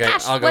open it. Okay,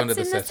 Cash, I'll go what's into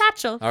the in the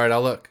satchel. satchel? All right,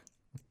 I'll look.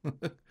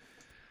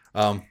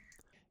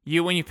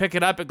 When you pick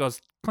it up, it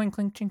goes clink,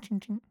 clink, ching, ching,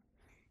 ching.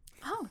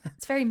 Oh,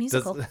 it's very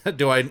musical.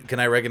 Can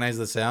I recognize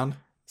the sound?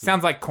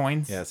 Sounds like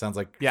coins. Yeah, it sounds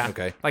like, Yeah.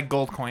 okay. Like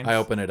gold coins. I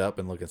open it up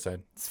and look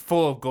inside. It's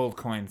full of gold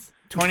coins.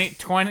 12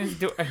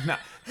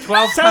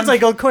 Sounds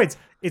like gold coins.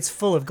 It's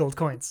full of gold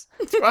coins.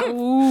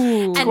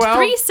 Ooh. And 12?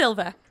 3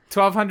 silver.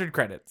 1,200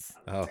 credits.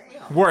 Oh,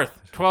 Worth.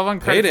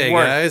 1,200 credits payday,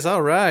 worth. guys.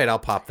 All right, I'll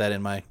pop that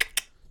in my...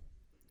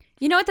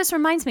 You know what this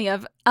reminds me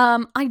of?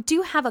 I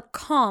do have a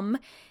comm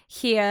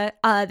here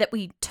that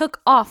we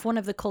took off one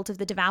of the Cult of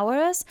the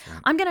Devourers.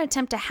 I'm going to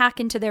attempt to hack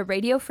into their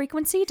radio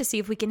frequency to see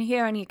if we can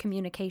hear any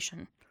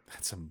communication.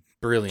 That's a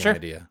brilliant Sure.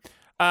 idea.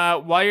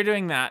 While you're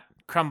doing that,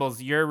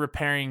 Crumbles, you're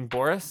repairing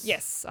Boris?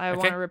 Yes, I Okay.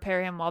 want to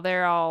repair him while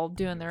they're all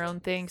doing their own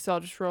thing, so I'll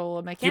just roll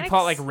a You mechanics. pull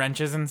out like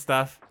wrenches and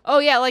stuff. Oh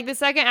yeah, like the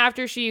second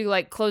after she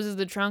like closes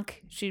the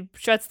trunk, she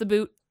shuts the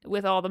boot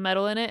with all the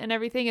metal in it and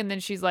everything, and then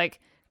she's like,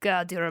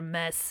 "God, you're a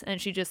mess," and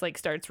she just like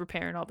starts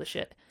repairing all the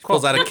shit.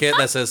 Pulls out a kit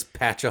that says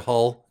patch a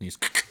hole. And you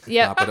just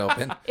Yep. pop it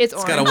open. It's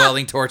It's got a orange.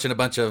 welding torch and a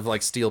bunch of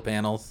like steel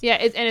panels. Yeah,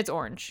 and it's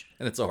orange.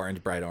 And it's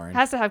orange, bright orange.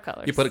 Has to have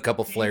colors. You put a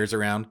couple flares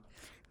around.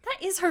 That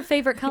is her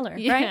favorite color,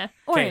 Yeah. right?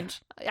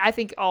 Orange. I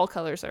think all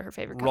colors are her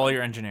favorite color. Roll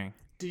your engineering.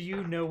 Do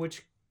you know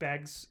which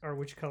bags are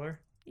which color?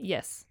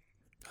 Yes.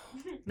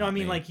 No, I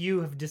mean me. like you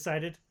have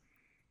decided.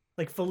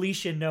 Like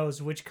Felicia knows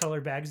which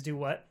color bags do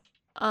what.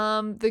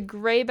 The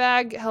gray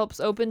bag helps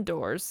open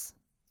doors,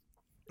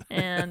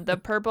 and the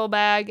purple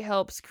bag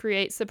helps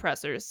create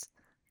suppressors,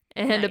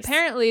 and Nice.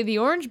 apparently the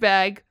orange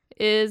bag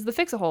is the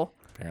fix-a-hole.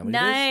 Apparently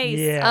Nice.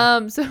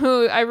 Yeah.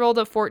 So I rolled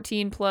a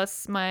 14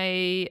 plus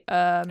my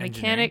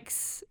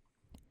mechanics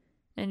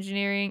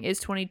engineering is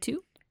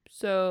 22,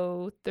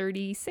 so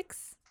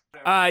 36.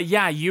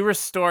 Yeah, you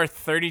restore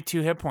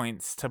 32 hit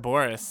points to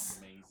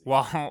Boris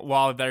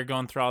while they're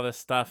going through all this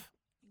stuff.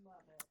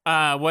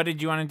 What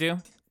did you want to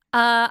do?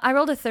 I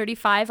rolled a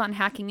 35 on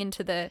hacking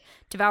into the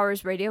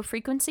Devourer's radio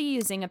frequency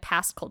using a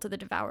past Cult of the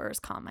Devourer's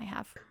comm I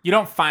have. You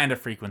don't find a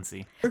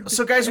frequency.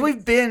 So guys,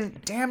 we've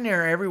been damn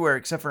near everywhere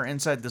except for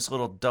inside this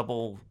little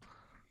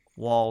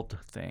double-walled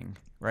thing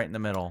right in the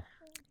middle,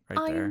 right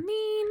I there.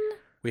 mean,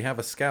 We have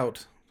a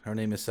scout. Her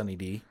name is Sunny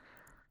D.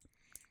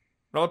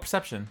 Roll a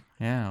perception.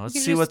 Yeah, let's You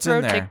can see just what's throw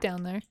in there. Tick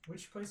down there.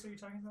 Which place are you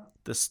talking about?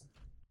 This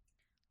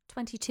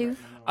 22.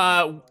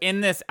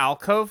 In this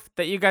alcove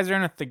that you guys are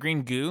in with the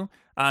green goo,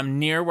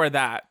 near where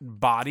that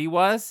body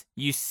was,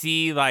 you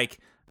see like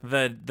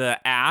the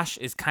ash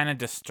is kind of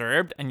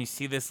disturbed, and you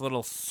see this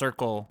little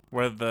circle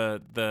where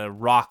the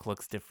rock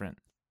looks different.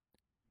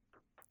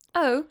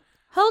 Oh,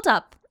 hold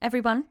up,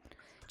 everyone.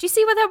 Do you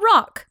see where the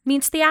rock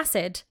meets the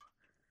acid?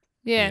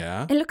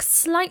 Yeah. It looks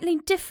slightly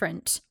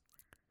different.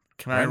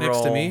 can Right I next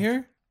to roll? me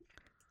here?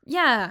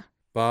 Yeah.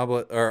 Bob,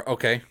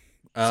 okay.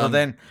 So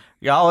then,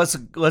 y'all,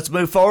 let's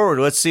move forward.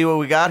 Let's see what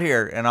we got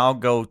here, and I'll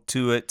go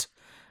to it.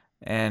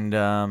 And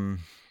I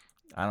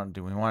don't.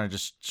 Do we want to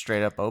just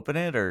straight up open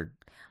it, or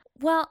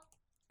Well,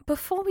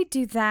 before we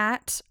do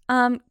that,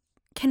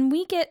 can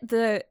we get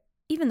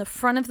even the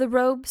front of the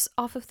robes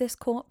off of this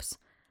corpse?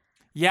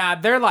 Yeah,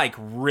 they're like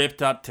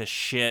ripped up to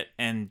shit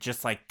and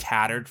just like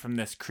tattered from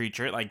this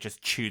creature. It like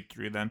just chewed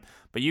through them.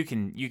 But you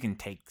can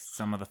take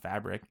some of the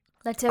fabric.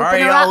 Let's all open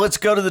right, her y'all, up. let's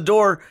go to the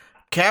door.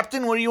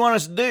 Captain, what do you want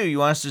us to do? You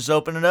want us to just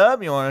open it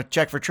up? You want to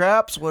check for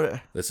traps?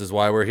 What? This is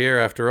why we're here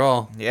after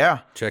all. Yeah,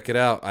 Check it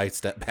out. I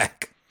step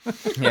back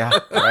yeah,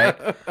 right.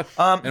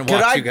 and could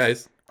watch I? you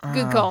guys.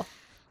 Good call.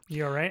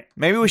 You all right?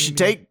 Maybe we should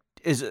take.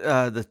 Is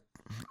the?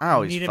 I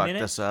always Need a fuck minute?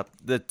 this up.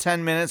 The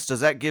 10 minutes.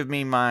 Does that give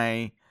me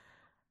my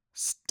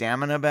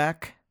stamina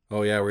back?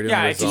 Oh, yeah, we're doing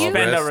Yeah, a if you resolve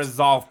spend a rest.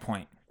 resolve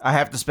point. I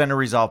have to spend a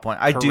resolve point.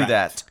 I do Correct.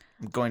 that.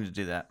 I'm going to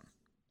do that.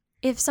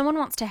 If someone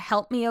wants to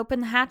help me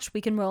open the hatch,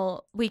 we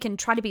can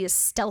try to be as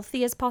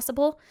stealthy as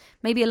possible.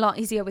 Maybe a lot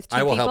easier with two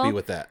I will people. help you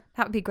with that.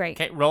 That would be great.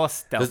 Okay, roll a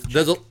stealth.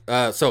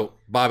 So,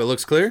 Bob, it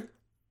looks clear?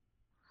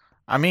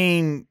 I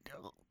mean,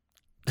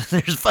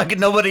 There's fucking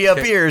nobody up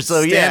here, so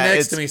Stand yeah.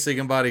 next to me so you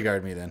can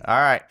bodyguard me then, All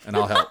right. and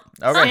I'll help.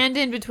 Okay. Stand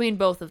in between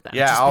both of them.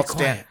 Yeah, Just I'll be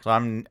stand. quiet. So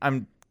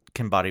I'm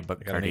can I got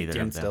bodyguard an either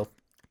 18 of them. still.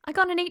 I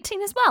got an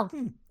 18 as well.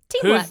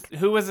 Teamwork.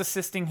 Who was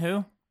assisting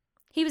who?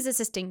 He was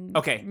assisting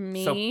Okay,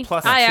 me. so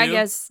plus I 2?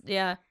 guess,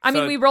 yeah. I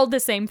mean, So- we rolled the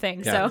same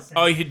thing, Yeah. so.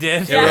 Oh, you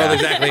did? Yeah, we rolled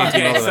exactly 18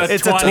 Okay, both of so us.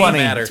 It's a 20. 20.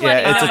 Matter.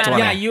 Yeah, it's a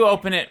 20. Yeah, you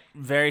open it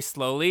very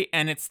slowly,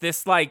 and it's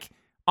this like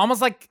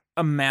almost like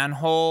a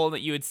manhole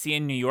that you would see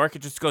in New York.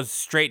 It just goes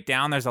straight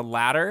down. There's a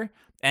ladder,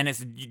 and it's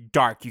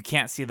dark. You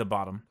can't see the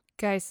bottom.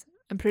 Guys,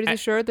 I'm pretty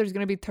sure there's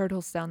going to be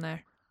turtles down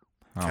there.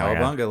 Oh my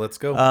God. Cowabunga, let's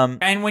go.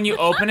 And when you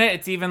open it,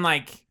 it's even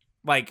like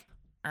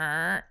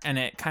and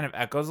it kind of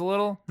echoes a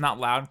little. Not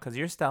loud because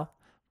you're stealth,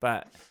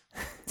 but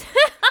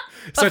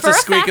Starts for to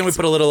squeak, and we effect.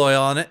 put a little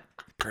oil on it.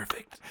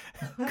 Perfect.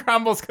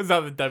 crumbles because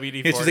of the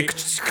WD-40. It's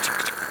just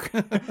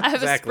like, I have a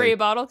Exactly. spray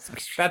bottle.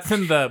 That's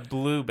in the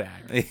blue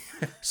bag.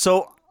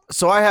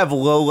 So I have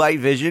low light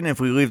vision. If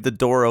we leave the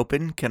door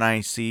open, can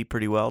I see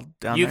pretty well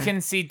down You there?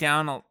 can see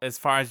down as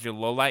far as your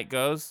low light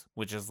goes,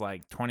 which is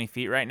like 20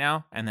 feet right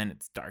now, and then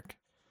it's dark.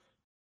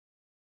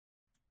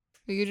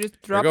 You could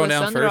just drop going a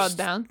down sun rod first.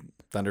 down.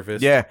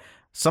 Thunderfist. Yeah.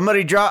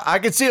 Somebody drop. I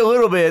can see a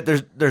little bit.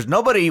 There's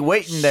nobody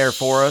waiting there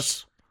for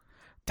us.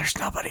 There's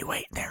nobody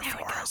waiting there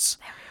for us.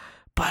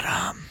 But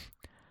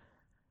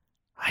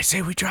I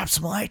say we drop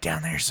some light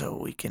down there so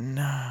we can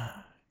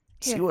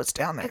see Here, what's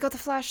down I there. got the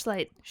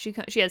flashlight. She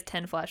has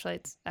 10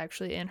 flashlights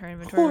actually in her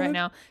inventory right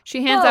now.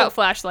 She hands Whoa. out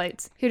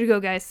flashlights. Here to go,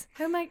 guys.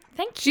 Oh my,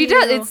 thank She you.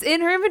 does. It's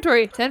in her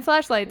inventory. 10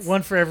 flashlights.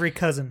 One for every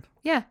cousin.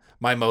 Yeah,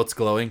 My moat's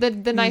glowing.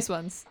 the nice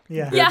ones.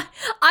 Yeah. Yeah,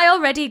 I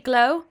already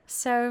glow,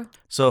 so.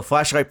 So a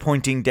flashlight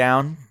pointing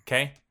down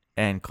Okay?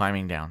 and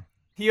climbing down.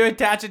 You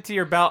attach it to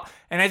your belt,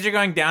 and as you're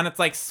going down, it's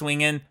like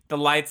swinging. The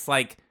light's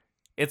like,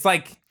 it's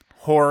like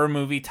horror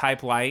movie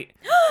type light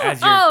as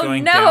you're Oh,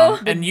 going no.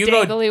 down. The And you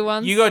dangly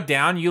ones. You go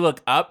down, you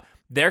look up.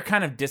 They're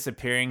kind of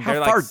disappearing. How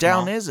They're far like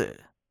down small. is it?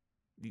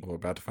 We're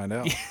about to find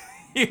out.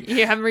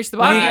 You haven't reached the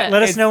bottom Let me- yet.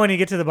 Let us It's- know when you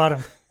get to the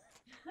bottom.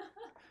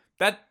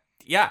 That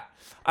yeah.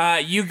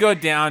 You go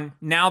down.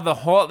 Now the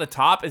hole at the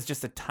top is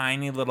just a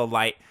tiny little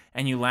light,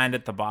 and you land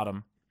at the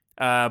bottom.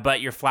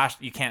 But your flash,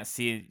 you can't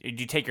see.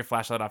 Did you take your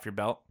flashlight off your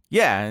belt?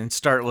 Yeah, and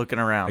start looking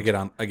around.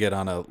 I get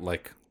on a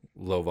like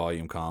low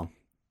volume comm.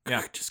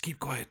 Yeah. Just keep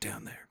quiet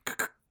down there.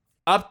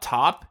 Up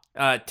top,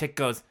 Tick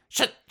goes,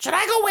 should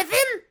I go with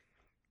him?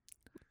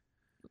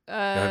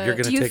 If you're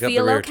gonna do you take up the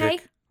feel rear okay?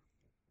 tick.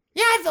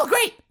 Yeah, I feel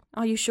great.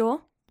 Are you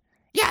sure?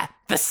 Yeah,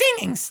 the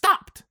singing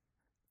stopped.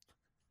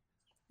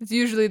 It's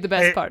usually the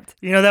best Hey, part.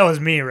 You know that was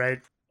me,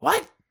 right?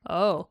 What?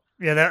 Oh.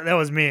 Yeah, that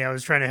was me. I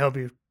was trying to help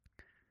you.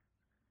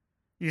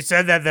 You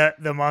said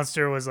that the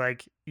monster was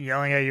like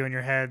yelling at you in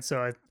your head,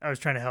 so I was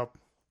trying to help.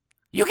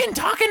 You can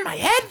talk in my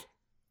head?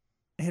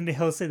 And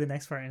he'll say the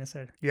next part in his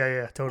head.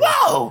 Yeah, totally.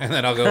 Whoa! And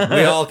then I'll go,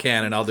 we all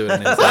can, and I'll do it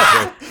in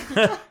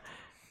inside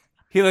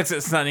He looks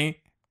at Sunny.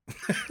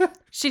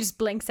 She just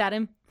blinks at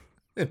him.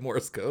 in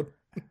Morse code.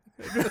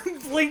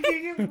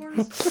 Blinking in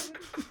Morse.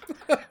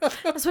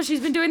 That's what she's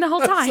been doing the whole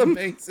That's time.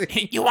 amazing.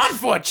 You want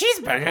 4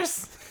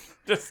 cheeseburgers?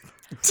 Just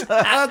That's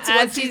what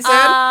As she he's-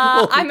 said.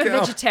 Holy I'm a cow.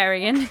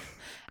 vegetarian.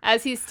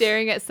 As he's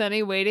staring at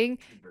Sunny waiting,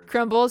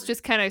 Crumbles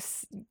just kind of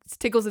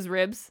tickles his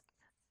ribs.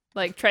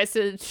 Like, tries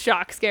to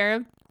shock scare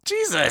him.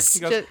 Jesus.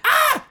 goes, Just,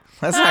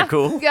 That's not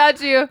cool.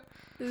 got you.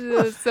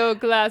 This is so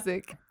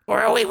classic. or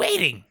are we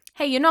waiting?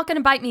 Hey, you're not going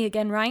to bite me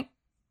again, right?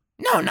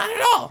 No, not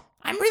at all.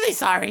 I'm really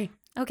sorry.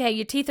 Okay,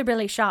 your teeth are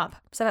really sharp,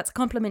 so that's a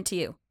compliment to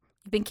you.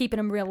 You've been keeping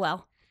them real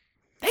well.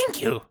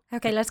 Thank you.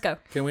 Okay, let's go.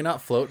 Can we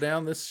not float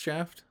down this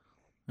shaft?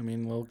 I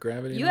mean, low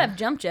gravity. You and all? have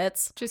jump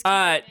jets. Just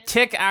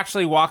Tick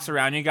actually walks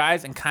around you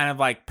guys and kind of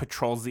like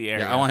patrols the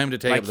area. Yeah, I want him to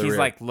take like up the he's rear.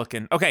 like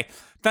looking. Okay,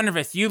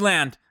 Thunderfist, you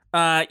land.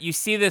 You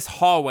see this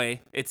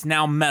hallway. It's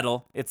now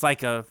metal. It's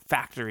like a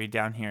factory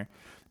down here.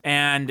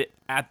 And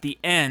at the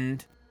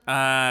end,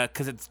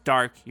 because it's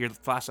dark, your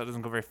flashlight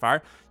doesn't go very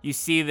far. You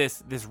see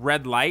this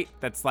red light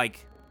that's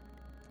like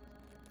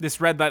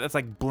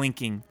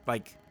blinking,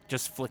 like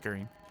just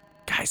flickering.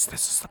 Guys,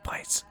 this is the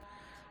place.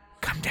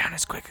 Come down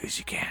as quickly as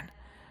you can.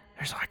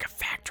 There's like a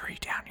factory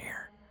down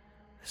here.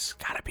 This has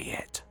gotta be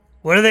it.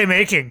 What are they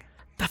making?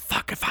 The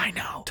fuck if I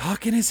know.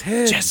 Talk in his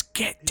head. Just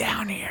get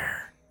down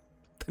here.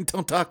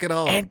 don't talk at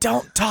all. And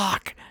don't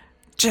talk.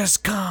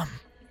 Just come.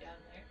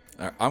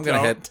 All right, I'm gonna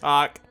head.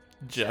 talk.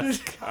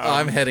 Just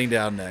I'm heading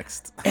down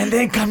next. And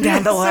then come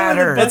down the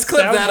ladder. Let's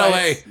clip that sound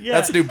away. bites. Yeah.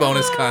 Let's do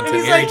bonus content.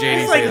 He's Gary like, JD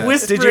he's say like that.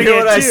 whispering Did you hear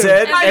what it, I too.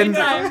 said? I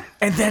know.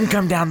 And then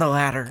come down the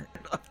ladder.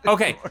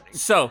 Okay,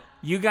 so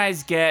you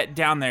guys get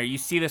down there. You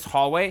see this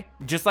hallway,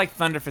 just like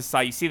Thunderfist saw.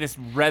 You see this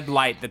red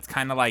light that's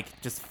kind of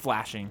like just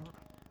flashing.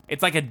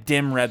 It's like a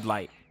dim red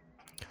light,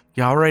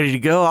 Y'all ready to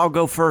go? I'll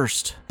go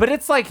first. but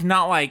it's like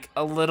not like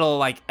a little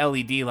like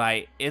LED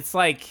light. It's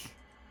like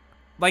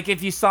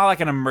if you saw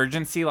like an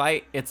emergency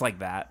light, it's like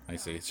that. I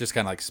see. It's just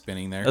kind of like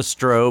spinning there. A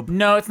strobe.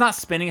 No, it's not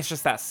spinning. It's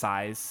just that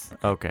size.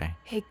 Okay.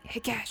 Hey,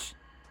 Cash.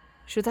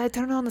 Should I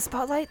turn on the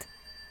spotlight?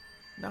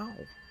 No.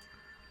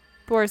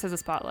 Boris has a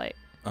spotlight.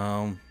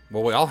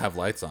 Well, we all have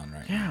lights on,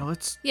 right? Yeah,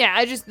 let's.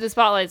 Yeah, the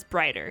spotlight's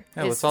brighter.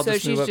 Yeah, let's all so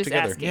just move she's up just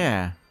together. asking.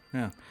 Yeah.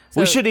 Yeah.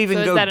 We So- should even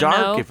so is go that a dark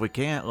no? if we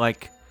can't.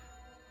 Like,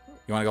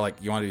 You want to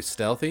go you want to do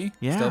stealthy?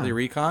 Yeah. Stealthy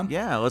recon?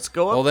 yeah, let's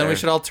go up Well, then there. we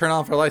should all turn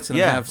off our lights and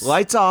Yeah, have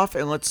lights off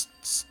and let's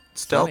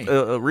stealth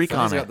Sunny. recon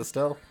Sunny's it. got the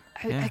stealth.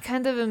 I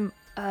kind of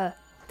am.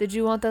 Did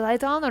you want the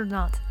light on or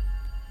not?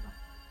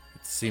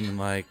 It seemed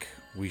like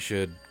we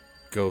should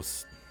go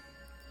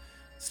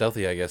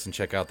stealthy, I guess, and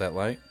check out that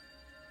light.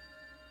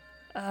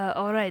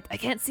 All right. I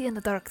can't see in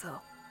the dark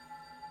though.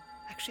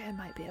 Actually, I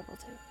might be able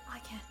to. I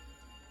can't.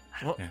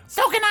 Yeah.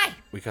 So can I.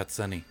 We got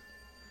Sunny.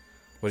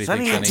 What do you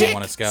Sunny think, and Sunny? You Tick.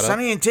 want to scout up?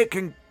 Sunny and Tick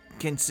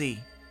can see.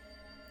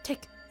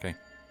 Tick. Okay.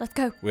 Let's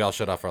go. We all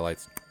shut off our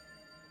lights.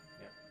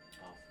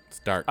 It's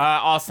dark.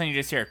 All of a sudden you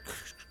just hear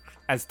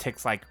as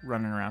Tick's like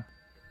running around.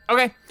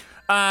 Okay.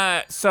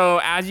 So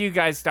as you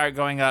guys start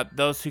going up,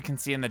 those who can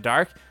see in the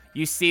dark,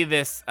 you see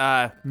this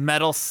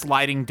metal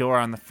sliding door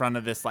on the front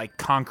of this like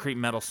concrete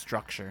metal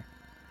structure.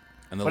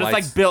 and the But lights.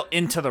 it's like built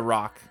into the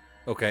rock.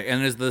 Okay,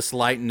 and is this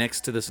light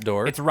next to this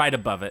door? It's right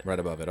above it. right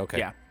above it. Okay.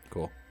 Yeah.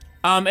 Cool.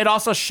 It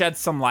also sheds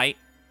some light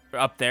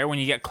up there. When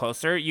you get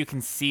closer, you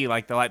can see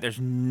like the light. There's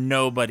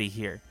nobody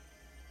here.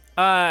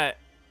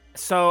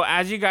 So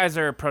as you guys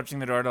are approaching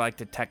the door to like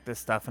detect this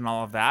stuff and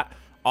all of that,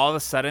 all of a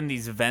sudden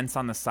these vents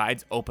on the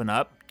sides open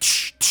up,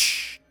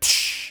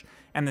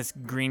 and this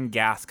green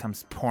gas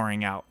comes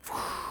pouring out.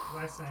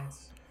 Life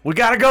science. We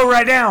gotta go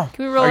right now.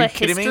 Can we roll Are you a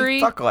kidding history?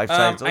 me? Fuck life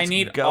science. I Let's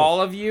need go.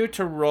 all of you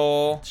to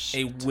roll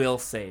a will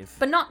save,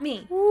 But not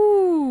me.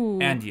 Ooh.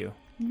 and you,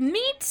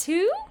 Me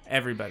too?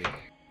 everybody.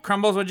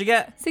 Crumbles, what'd you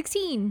get?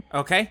 16.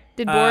 Okay.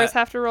 Did Boris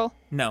have to roll?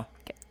 No.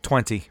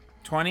 20.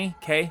 20.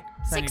 K.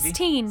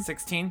 16.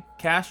 16.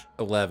 Cash.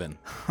 11.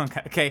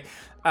 Okay.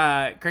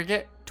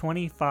 Cricket.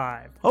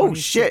 25. Oh,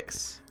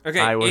 26. Okay.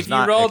 I was if you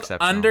not rolled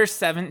exceptional. under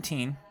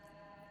 17,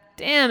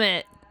 Damn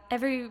it.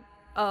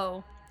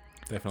 Oh.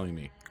 Definitely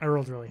me. I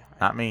rolled really high.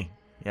 Not me.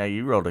 Yeah,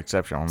 you rolled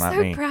exceptional, not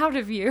So me. proud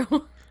of you.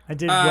 I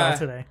did well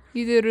today.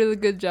 You did a really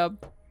good job.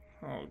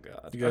 oh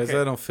god. You guys, Okay.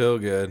 I don't feel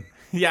good.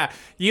 Yeah,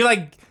 you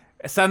like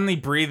suddenly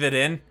breathe it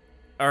in,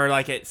 or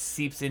like it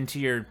seeps into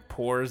your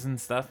pores and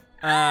stuff.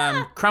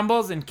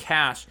 Crumbles and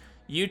Cash,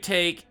 you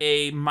take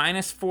a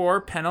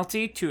 -4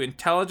 penalty to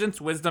intelligence,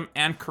 wisdom,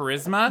 and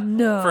charisma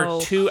No.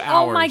 for 2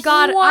 hours. Oh my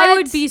god, I What?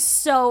 would be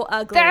so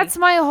ugly. That's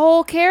my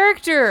whole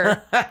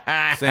character.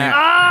 Same.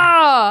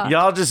 Ah.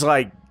 Y'all just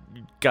like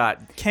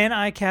got. Can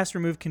I cast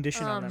remove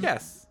condition on them?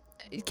 Yes.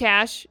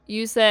 Cash,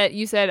 you said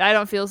I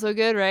don't feel so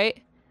good,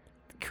 right?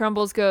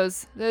 Crumbles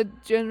goes,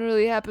 that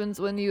generally happens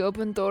when you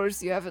open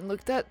doors you haven't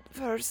looked at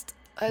first.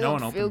 I No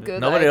don't one feel opened it.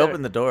 good. Nobody either.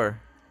 opened the door.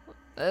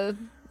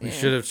 We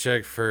should have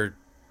checked for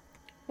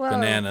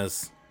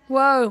bananas.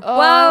 Whoa. Oh,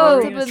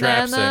 Whoa. the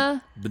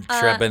banana.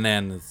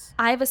 Bananas.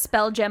 I have a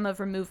spell gem of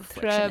remove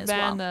affliction as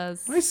well.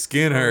 Bananas. My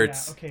skin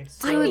hurts. Yeah, okay.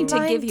 I need to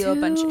Mine give you a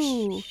bunch of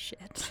too. shit.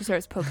 She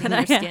starts poking Can her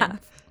I skin.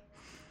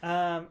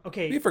 have?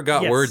 Okay. We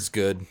forgot yes. words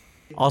good.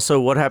 Also,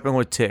 what happened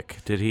with Tick?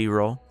 Did he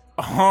roll?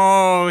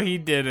 Oh, he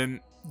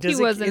didn't. Does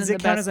He wasn't does in it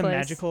the count best as a place.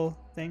 magical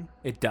thing?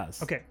 It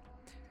does. Okay.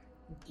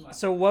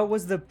 So what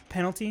was the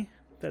penalty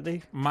that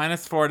they?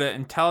 -4 to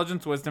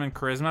intelligence, wisdom, and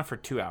charisma for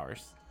 2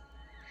 hours.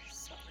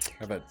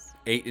 How about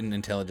 8 in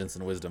intelligence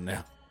and wisdom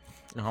now?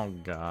 Oh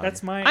God.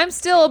 That's my. I'm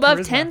still above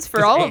Charisma. 10s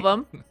for all of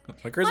them. My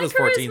My charisma's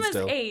 14 charisma's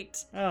still.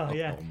 8. Oh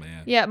yeah. Oh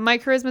man. Yeah, my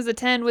charisma's a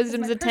 10,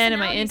 wisdom's my a 10, and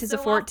my personality's int is a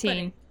so 14.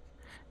 off-putting.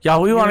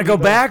 Y'all, we want to gonna go do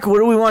both. back? What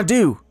do we want to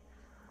do?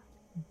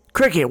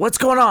 Cricket, what's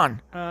going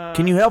on?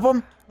 Can you help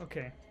him?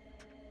 Okay.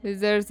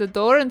 There's a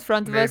door in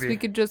front of us. Maybe. We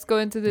could just go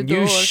into the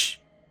You door.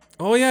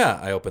 Oh yeah,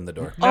 I opened the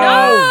door. No,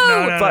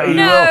 no, no, he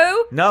no.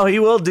 will. No, he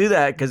will do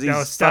that because he's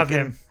No, stop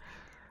fucking-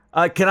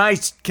 him.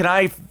 Can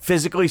I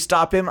physically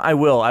stop him? I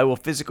will. I will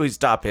physically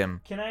stop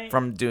him Can I?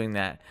 from doing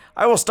that.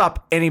 I will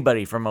stop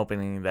anybody from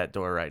opening that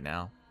door right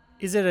now.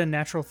 Is it a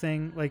natural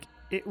thing? Like,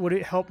 would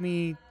it help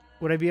me?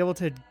 Would I be able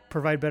to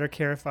provide better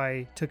care if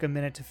I took a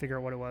minute to figure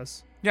out what it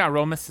was? Yeah,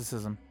 roll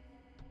mysticism.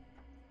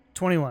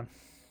 21.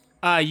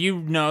 You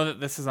know that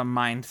this is a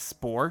mind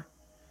spore,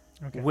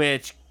 Okay.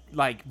 which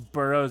like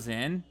burrows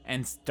in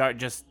and start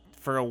just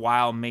for a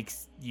while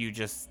makes you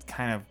just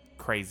kind of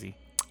crazy.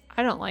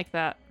 I don't like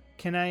that.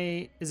 Can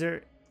I? Is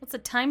there? What's the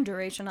time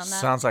duration on that?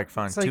 Sounds like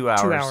fun. It's like 2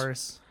 hours. 2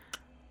 hours.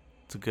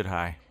 It's a good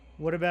high.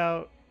 What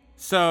about?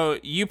 So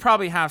you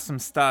probably have some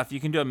stuff. You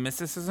can do a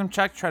mysticism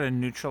check, try to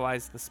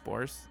neutralize the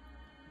spores.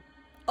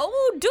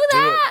 Oh, do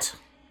that!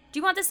 Do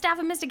you want the staff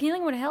of mystic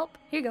healing? Would it help?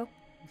 Here you go.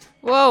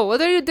 Whoa,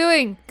 what are you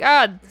doing?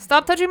 God,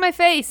 stop touching my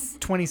face.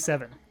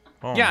 27.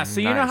 Oh, Yeah,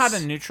 so you know how to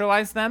nice.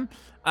 neutralize them,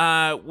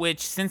 which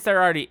since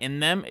they're already in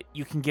them,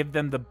 you can give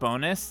them the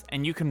bonus,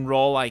 and you can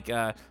roll like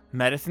a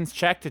medicines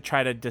check to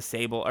try to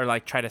disable or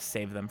like try to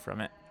save them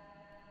from it.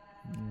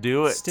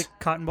 Do it. Stick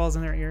cotton balls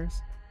in their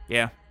ears.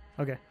 Yeah,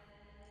 Okay.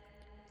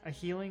 A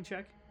healing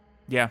check.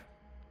 yeah.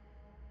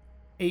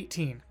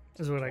 18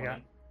 is what I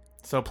got.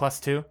 So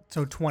 +2,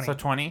 So 20. so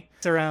 20.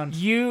 It's around.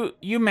 You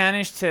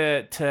managed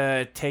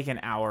to take an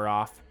hour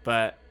off,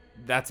 but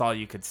that's all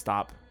you could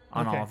stop.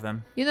 on Okay. all of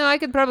them. You know, I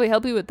could probably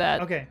help you with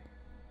that. Okay.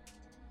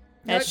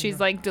 As she's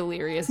like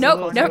delirious. It's a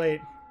little nope. too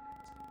late.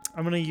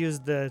 I'm gonna use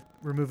the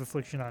remove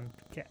affliction on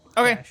Okay.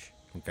 Cash.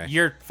 Okay.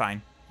 You're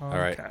fine. On All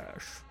right.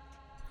 Cash.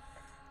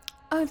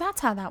 Oh,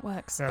 that's how that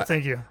works.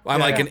 Thank you. I'm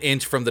Yeah, like yeah. an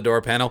inch from the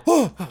door panel.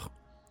 Oh,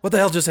 what the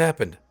hell just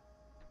happened?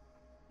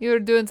 You were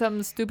doing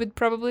something stupid,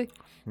 probably.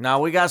 No,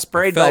 we got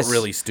sprayed felt by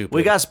really stupid.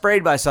 We got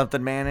sprayed by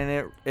something, man,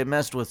 and it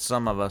messed with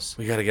some of us.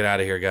 We got to get out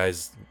of here,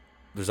 guys.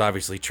 There's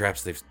obviously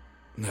traps they've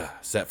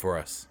set for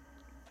us.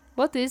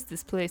 What is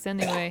this place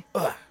anyway?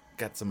 Ugh,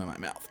 got some in my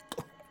mouth.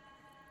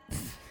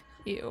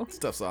 Ew.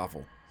 Stuff's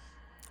awful.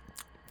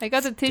 I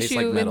got a Tastes tissue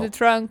like in metal. the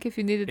trunk if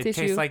you need a It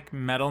tissue. tastes like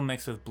metal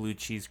mixed with blue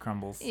cheese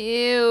crumbles.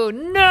 Ew.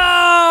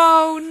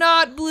 No,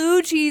 not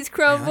blue cheese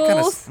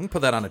crumbles. I'm gonna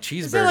put that on a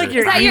cheeseburger. like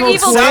your that your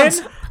evil evil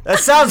twin? That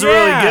sounds really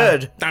Yeah.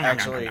 good.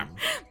 Actually,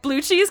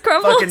 Blue cheese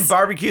crumbles. fucking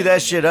barbecue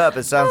that shit up.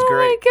 It sounds Oh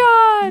great.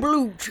 my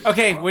god.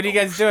 Okay, what are you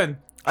guys doing?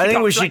 I think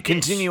we Keep should up,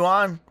 continue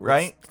on,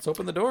 right? Let's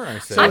open the door. I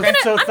said. So, I'm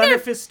so gonna-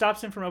 Thunderfist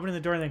stops him from opening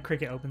the door, and then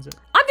Cricket opens it.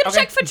 I'm gonna Okay.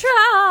 check for traps.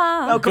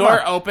 Oh, come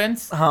Door on.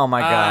 opens Oh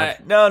my god.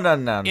 No.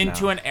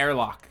 into an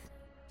airlock.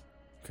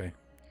 Okay.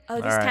 Oh,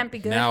 this All right. can't be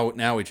good.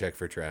 Now we check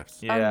for traps.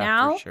 Yeah,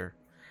 now? for sure.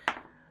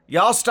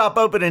 Y'all stop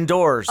opening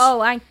doors.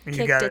 Oh, I You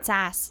kicked got it. its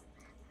ass.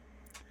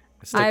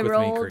 Stick I with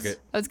rolled- me, Cricket.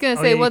 I was gonna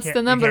Oh, say, yeah, you what's can't- the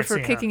you number can't for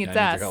see, huh? kicking I its need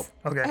your ass? help.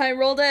 Okay. I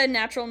rolled a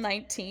natural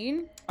 19.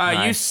 You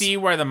Nice. see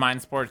where the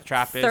mind sports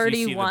trap is. You see the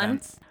 31.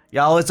 vents.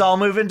 Y'all, let's all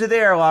move into the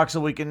airlock so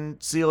we can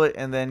seal it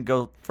and then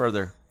go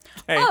further.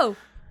 Hey, Oh.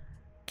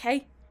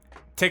 Okay.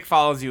 Tick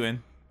follows you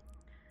in.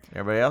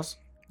 Everybody else?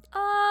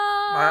 What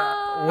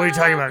are you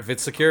talking about? If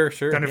it's secure,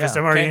 sure. Thunderfist, Yeah.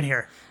 I'm already Okay. in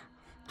here.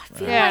 I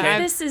feel Yeah, like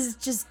I'm- this is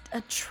just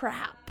a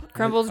trap.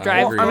 Crumbles I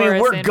drive agree. I mean,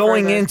 Boris we're in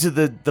going further. into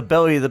the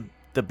belly of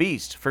the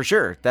beast for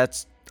sure.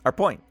 That's our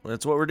point.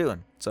 That's what we're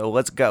doing. So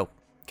let's go.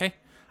 Okay.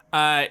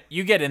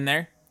 You get in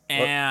there,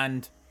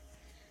 and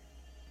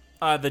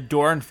the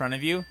door in front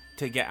of you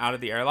to get out of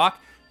the airlock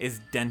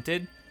is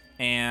dented,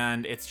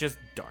 and it's just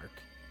dark.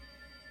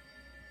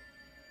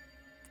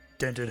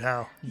 Dented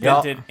how?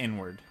 Y'all- Dented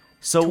inward.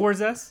 So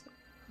Towards us?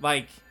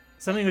 Like,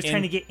 Something was In-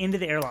 trying to get into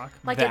the airlock.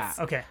 Like that. it's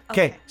Okay.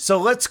 okay, so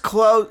let's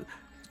close.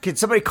 Can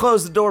somebody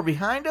close the door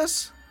behind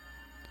us?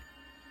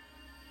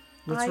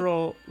 Let's I-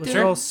 roll. Let's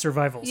Sure. roll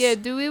survivals. Yeah,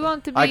 do we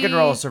want to be I can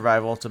roll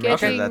survival to make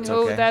sure getting that's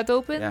okay. that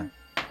open?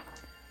 Yeah.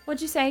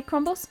 What'd you say,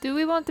 Crumbles? Do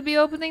we want to be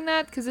opening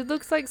that? Because it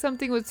looks like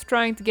something was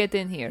trying to get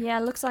in here. Yeah,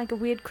 it looks like a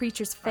weird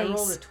creature's I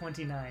rolled a face.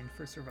 29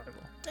 for survival.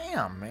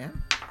 Damn,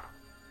 man.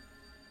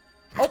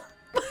 Oh,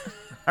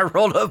 I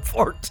rolled a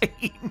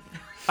 14.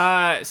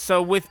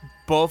 So with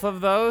both of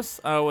those,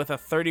 with a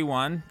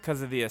 31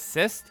 because of the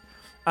assist,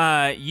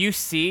 you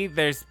see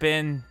there's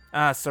been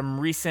some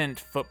recent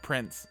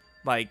footprints,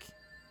 like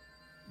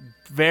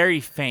very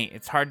faint.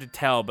 It's hard to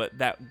tell, but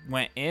that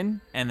went in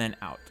and then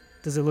out.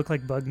 Does it look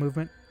like bug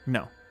movement?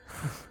 No,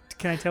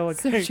 Can I tell what?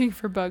 Searching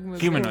for bug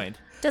movement. humanoid.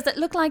 Does it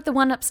look like the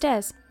one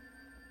upstairs?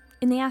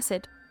 In the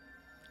acid?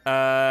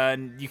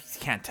 You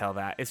can't tell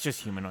that. It's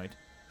just humanoid.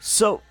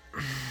 So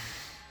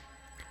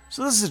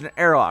this is an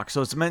airlock,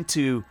 so it's meant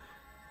to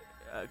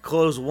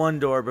close one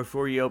door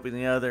before you open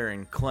the other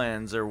and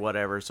cleanse or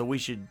whatever. So we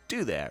should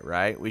do that,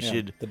 right? We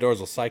should. The doors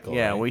will cycle.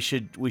 Yeah, right?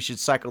 we should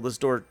cycle this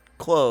door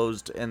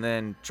closed and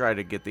then try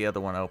to get the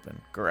other one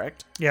open.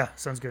 Correct? Yeah,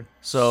 sounds good.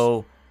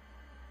 So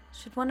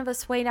Should one of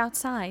us wait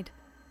outside?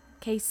 In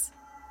case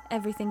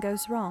everything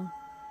goes wrong.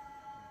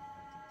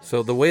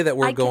 So the way that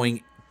we're I can-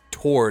 going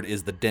toward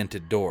is the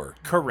dented door.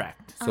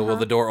 Correct. So will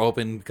the door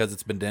open because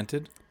it's been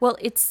dented? Well,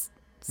 it's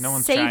No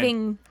one's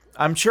saving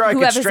I'm sure I could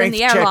whoever's in strength the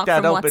check airlock that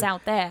from open. what's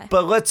out there.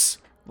 But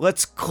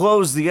let's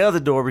close the other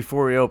door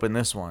before we open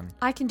this one.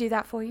 I can do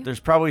that for you. There's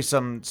probably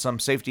some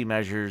safety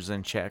measures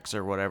and checks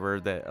or whatever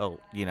that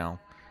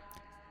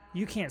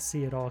You can't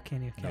see it all,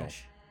 can you, No.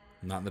 Cash?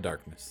 Not in the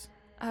darkness.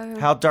 Oh,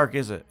 How dark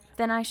is it?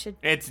 then I should.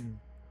 It's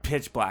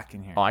pitch black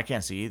in here. Oh, I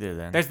can't see either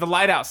then. There's the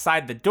light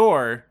outside the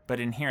door, but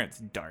in here it's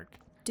dark.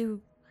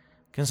 Do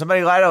Can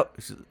somebody light up?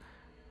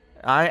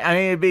 I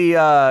mean,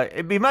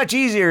 it'd be much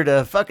easier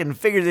to fucking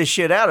figure this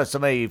shit out if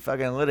somebody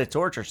fucking lit a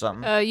torch or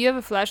something. You have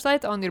a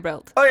flashlight on your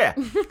belt. Oh yeah,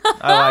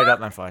 I light up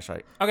my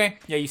flashlight. Okay,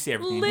 yeah, you see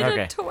everything. lit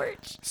Okay. a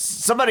torch.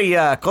 Somebody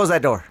close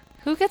that door.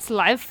 Who gets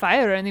live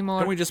fire anymore?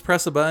 Don't we just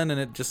press a button and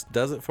it just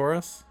does it for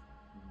us?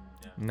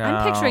 No,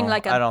 I'm picturing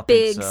like I a don't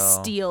big think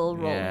so. steel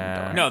rolling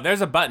Yeah. door. No, there's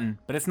a button,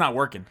 but it's not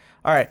working.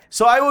 All right,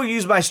 so I will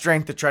use my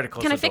strength to try to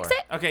close Can the I fix door.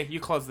 it? Okay, you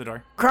close the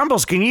door.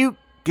 Crumbles, can you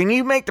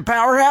make the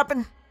power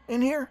happen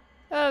in here?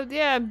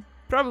 Yeah,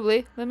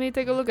 probably. Let me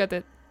take a look at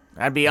it.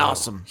 That'd be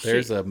awesome.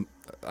 There's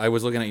I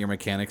was looking at your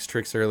mechanics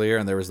tricks earlier,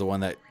 and there was the one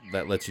that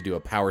lets you do a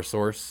power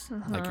source.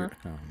 Like your,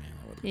 oh man,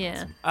 that would've been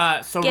Yeah.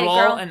 awesome. So Get it, roll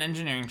girl. an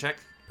engineering check.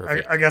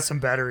 Perfect. I got some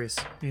batteries.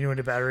 You need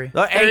a battery?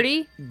 Hey,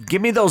 30?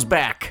 give me those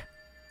back.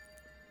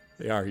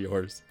 They are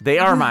yours. They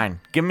are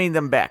mine. Give me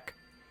them back.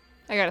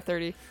 I got a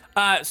 30.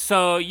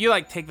 So you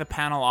like take the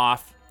panel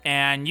off,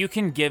 and you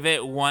can give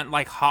it one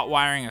like hot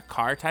wiring a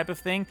car type of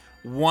thing,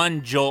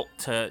 one jolt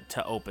to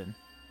open.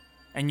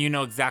 and you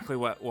know exactly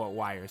what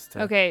wires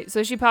to. Okay,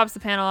 so she pops the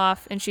panel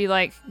off and she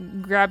like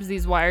grabs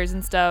these wires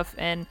and stuff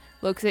and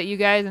looks at you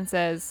guys and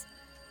says,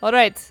 "All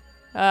right,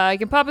 I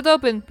can pop it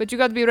open, but you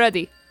got to be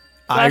ready.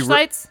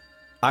 Flashlights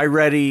I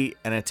ready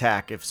an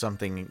attack if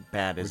something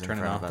bad We're is in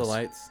turning front off of the us.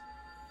 lights.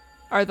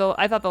 are the.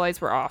 I thought the lights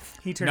were off.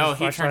 He turned No, his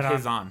he flashlight turned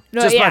his on. on.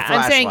 No, Just my yeah,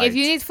 I'm saying if flashlight.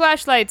 you need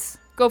flashlights,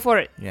 go for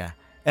it. Yeah.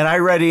 And I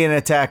ready an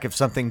attack if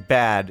something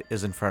bad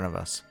is in front of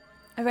us.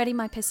 I ready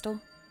my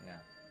pistol.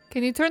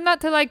 Can you turn that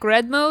to like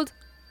red mode?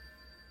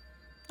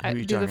 Who are you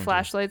Do the talking to?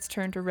 flashlights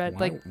turn to red, Why-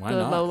 like why the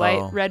not? low light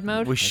Oh, red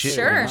mode? We should,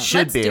 Sure, we should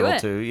let's be do able it.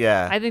 to,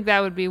 yeah. I think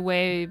that would be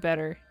way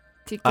better.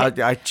 I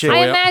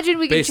imagine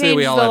we could basically change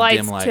we all the have lights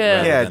dim light to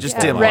rather yeah, than just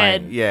full dim light.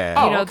 red. light.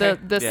 Yeah. you know okay.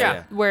 the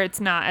Yeah. where it's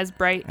not as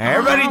bright.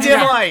 Everybody dim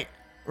light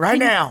right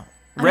now.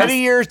 Ready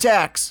your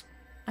attacks.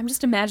 I'm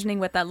just imagining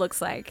what that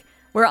looks like.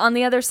 We're on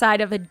the other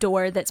side of a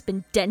door that's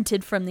been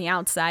dented from the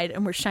outside,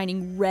 and we're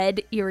shining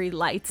red, eerie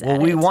lights Well,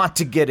 at we it. want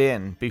to get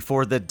in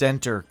before the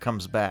denter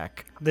comes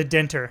back. The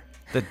denter.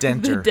 The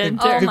denter.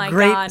 Denter. Oh the my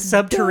great God.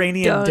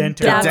 subterranean Dun,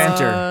 denter. dun,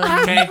 denter.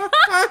 dun. Okay.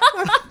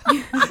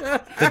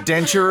 The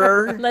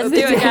denturer. Let's The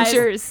do it, guys.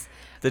 dentures.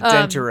 The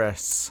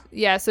denturess.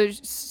 Yeah,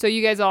 so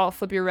you guys all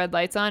flip your red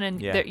lights on,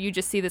 and Yeah. there, you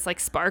just see this like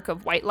spark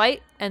of white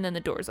light, and then the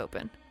doors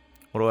open.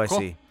 What do I Cool.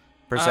 see?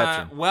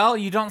 Perception. Well,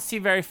 you don't see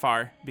very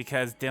far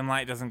because dim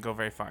light doesn't go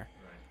very far.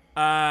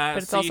 But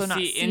it's so also you not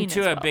see seen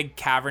into as a well. big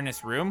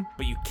cavernous room,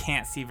 but you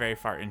can't see very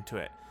far into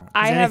it.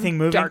 I have anything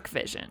moving? dark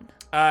vision.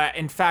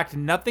 In fact,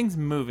 nothing's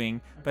moving,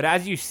 but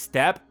as you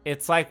step,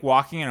 it's like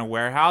walking in a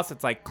warehouse.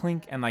 It's like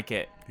clink and like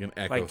it. You can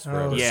echo Like- Oh,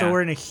 spread. Yeah. so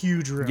we're in a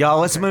huge room. Y'all,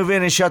 let's Okay. move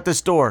in and shut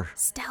this door.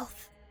 Stealth.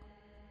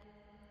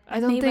 I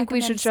don't may think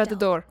we should recommend shut the stealth.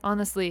 door,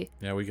 honestly.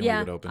 Yeah, we can Yeah.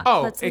 leave it open.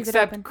 Oh, Let's leave it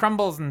except open.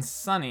 Crumbles and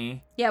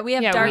Sunny. Yeah, we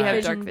have, Yeah, dark, we have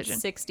vision, dark vision.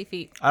 60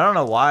 feet. I don't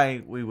know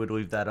why we would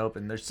leave that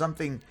open. There's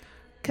something.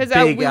 Because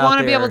Big we out want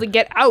to be able there. to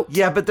get out.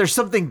 Yeah, but there's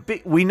something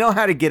big. We know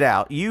how to get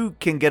out. You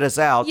can get us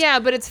out. Yeah,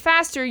 but it's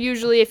faster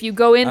usually if you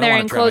go I in don't there wanna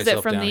and drown close it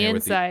myself from down the here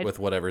inside. with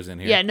whatever's in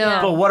here. Yeah, no.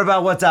 But what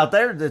about what's out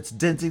there that's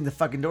denting the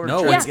fucking door? to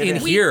No, try it's to get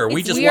in here. We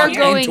it's- just we are walked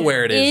going into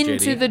where it is,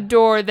 into JD. the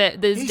door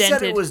that is He dented.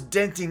 said it was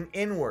denting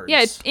inwards.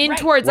 Yeah, it's in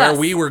towards where us.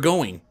 we were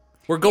going.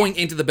 We're going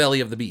into the belly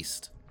of the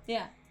beast.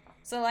 Yeah.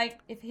 So, like,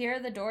 if here are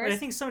the doors, Wait, I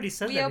think somebody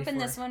said we that opened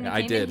before. this one, we Yeah,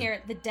 I came in did.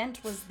 here, the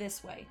dent was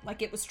this way.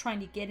 Like, it was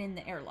trying to get in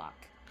the airlock.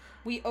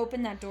 We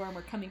opened that door, and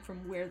we're coming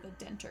from where the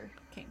denter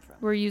came from.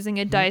 We're using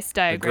a dice The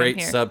diagram great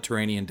here.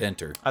 subterranean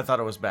denter. I thought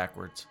it was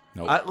backwards.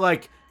 Nope.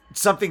 Like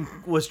something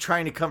was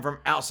trying to come from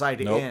outside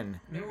Nope. in.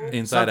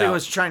 Inside Something out.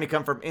 was trying to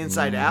come from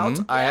inside out.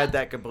 I had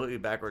that completely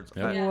backwards.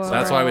 Yep. Yeah. So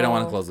that's why we don't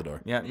want to Whoa. close the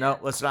door. Yeah, no,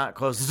 let's not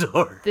close the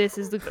door. This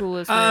is the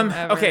coolest room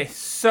ever. Okay,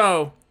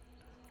 so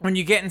when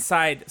you get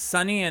inside,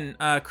 Sunny and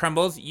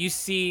Crumbles, you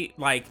see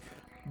like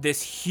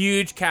this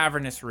huge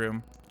cavernous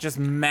room, just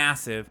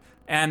massive.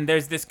 And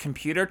there's this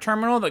computer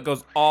terminal that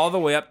goes all the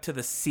way up to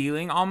the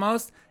ceiling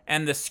almost,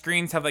 and the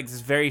screens have like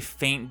this very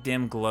faint,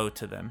 dim glow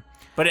to them.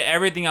 But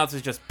everything else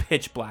is just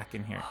pitch black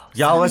in here.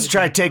 Y'all, let's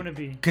try to I'm gonna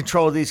be- take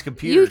control of these You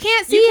computers.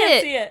 can't see You it.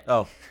 can't see it.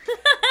 Oh,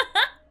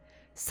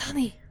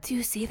 Sonny, do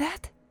you see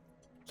that?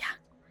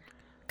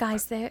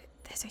 Guys, there's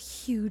a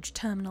huge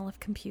terminal of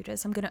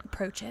computers. I'm going to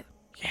approach it.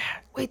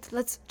 Wait,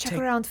 let's check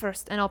Take- around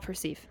first, and I'll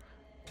perceive.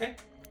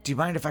 do you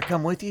mind if I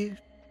come with you,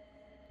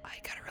 I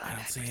got a really I don't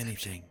bad see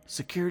anything.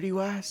 security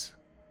wise?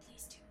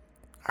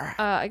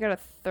 I got a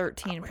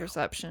 13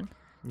 perception.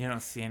 You don't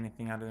see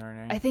anything out of the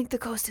ordinary. I think the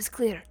coast is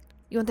clear.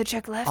 You want to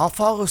check left? I'll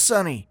follow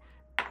Sonny.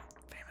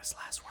 Famous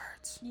last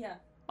words. Yeah.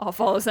 I'll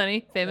follow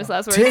Sunny. Famous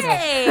last words. Tick,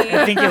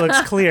 I think it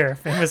looks clear.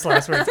 Famous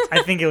last words.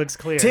 I think it looks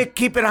clear. Tick,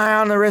 keep an eye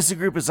on the rest of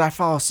the group as I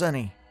follow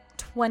Sonny.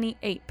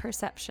 28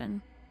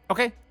 perception.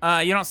 Okay.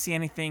 You don't see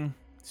anything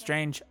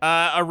strange.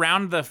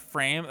 Around the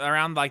frame,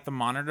 around like the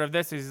monitor of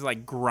this, there's these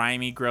like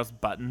grimy, gross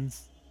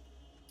buttons.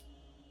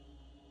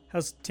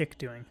 How's Tick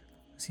doing?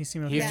 Does he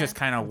seem okay? He's just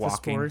kind of With the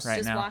walking spores? right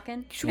Just now.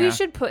 walking? We Yeah.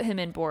 should put him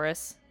in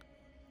Boris.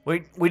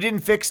 Wait, we didn't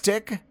fix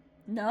Tick?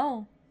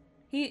 No.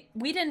 We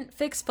didn't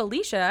fix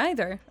Felicia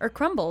either, or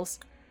Crumbles.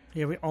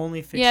 Yeah, we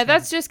only fixed Yeah, him.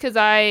 that's just because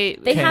I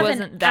They have an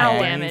wasn't that hour.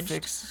 damaged.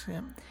 Fix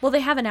him? Well,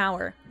 they have an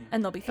hour,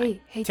 and they'll be fine.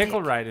 Hey,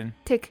 Tickle Tick. riding.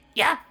 Tick.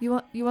 Yeah. You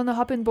want to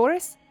hop in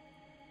Boris?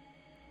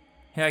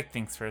 He like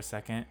thinks for a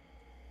second.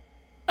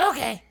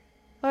 Okay.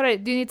 All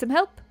right. Do you need some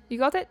help? You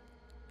got it.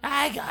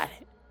 I got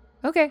it.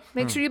 Okay.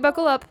 Make sure you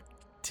buckle up.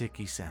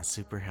 Ticky sounds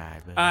super high,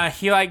 but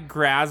He like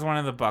grabs one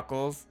of the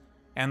buckles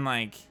and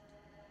like.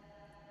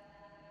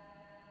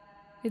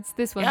 It's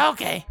this one.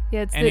 Okay.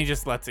 Yeah, it's And the, he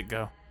just lets it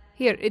go.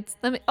 here. It's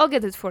I'll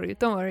get this for you.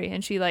 Don't worry.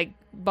 And she like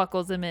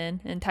buckles him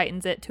in and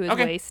tightens it to his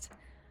Okay. waist.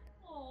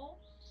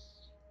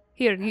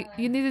 Here,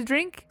 you need a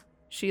drink?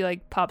 She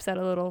like pops out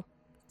a little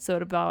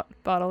soda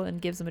bottle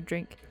and gives him a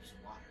drink.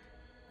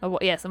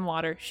 Yeah, some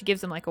water. She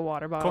gives him like a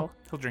water bottle. Cool.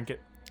 He'll drink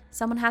it.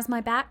 Someone has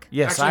my back?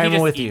 yes, Actually, I he am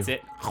just with you. eats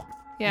it.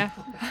 Yeah.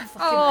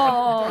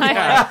 Oh.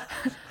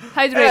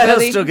 Hydrate, Yeah, he'll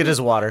buddy. still get his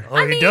water.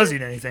 Oh, he does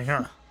eat anything,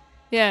 huh?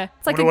 Yeah.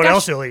 It's like Wonder a what gush.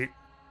 else he'll eat.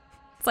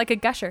 It's like a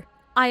gusher.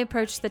 I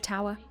approach the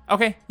tower.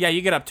 Okay. Yeah,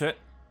 you get up to it.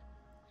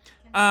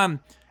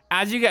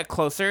 As you get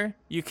closer,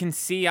 you can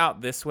see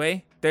out this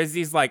way. There's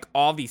these like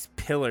all these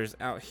pillars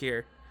out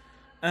here.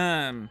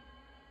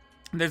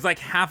 There's like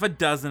half a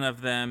dozen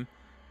of them.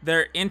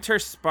 They're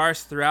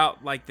interspersed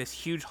throughout like this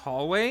huge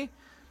hallway.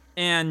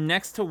 And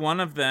next to one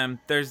of them,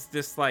 there's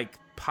this like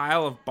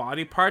pile of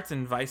body parts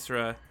and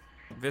viscera.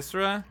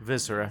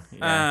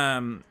 Yeah.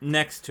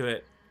 Next to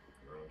it.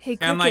 Hey,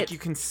 Cricket. And like you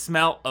can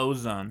smell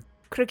ozone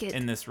Cricket.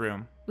 in this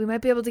room. We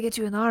might be able to get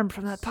you an arm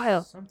from that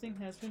pile. Something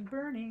has been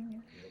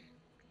burning.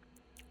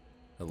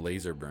 A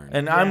laser burn.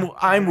 And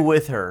I'm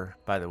with her,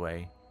 by the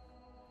way.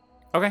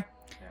 Okay.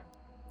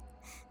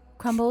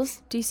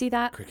 Crumbles, do you see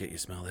that? Cricket, you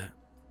smell that?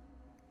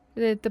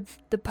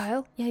 The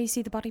pile? Yeah, you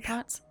see the body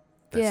parts?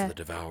 That's Yeah. the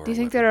devourer. Do you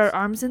think there are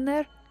arms in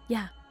there?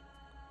 Yeah.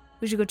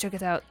 We should go check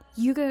it out.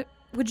 You go.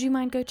 Would you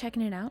mind go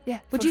checking it out? Yeah,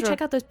 Would for you sure.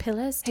 check out those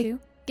pillars Hey. too?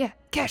 Yeah,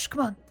 Cash,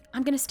 come on.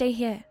 I'm gonna stay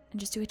here and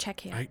just do a check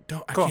here. I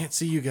Cool. can't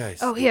see you guys.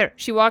 Oh, here.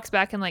 She walks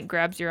back and like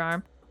grabs your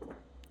arm.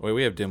 Wait,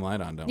 we have dim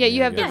light on, don't we? Yeah,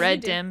 you I have the guess? red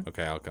you do. dim.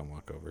 Okay, I'll come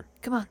walk over.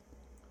 Come on.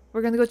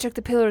 We're gonna go check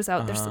the pillars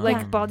out. There's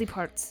like body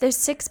parts. There's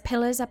 6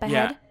 pillars up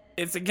Yeah. ahead.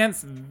 It's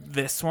against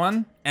this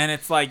one, and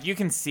it's like you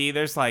can see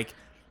there's like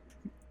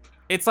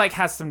it's like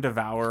has some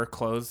devourer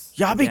clothes.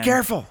 Y'all be again.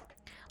 careful.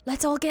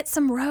 Let's all get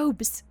some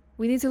robes.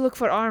 We need to look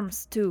for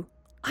arms too.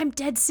 I'm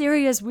dead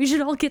serious. We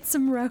should all get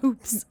some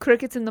robes.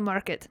 Cricket's in the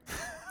market.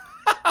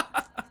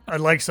 I'd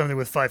like something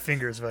with 5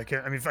 fingers if I can.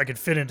 I mean, if I could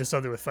fit into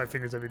something with 5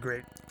 fingers, that'd be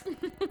great.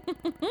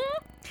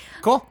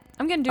 Cool.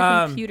 I'm gonna do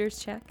a computers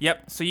check.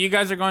 Yep. So you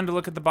guys are going to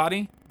look at the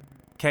body.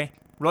 Okay.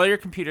 Roll your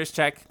computers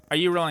check. Are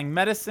you rolling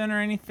medicine or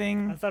I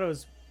anything? thought it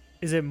was.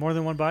 Is it more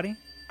than one body?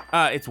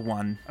 It's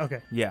 1.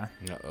 Okay. Yeah.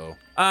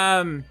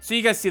 Uh-oh. So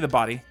you guys see the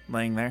body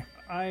laying there.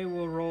 I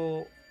will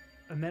roll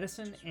a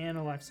medicine and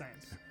a life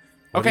science.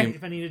 What do Okay. you-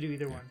 If I need to do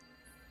either one.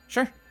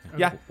 Sure.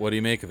 Yeah. What do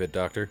you make of it,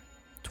 Doctor?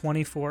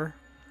 24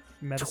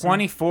 medicine.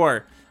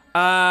 24.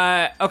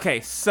 Okay,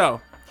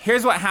 so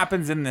here's what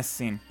happens in this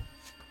scene.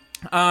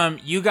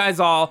 You guys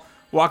all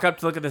walk up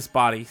to look at this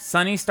body.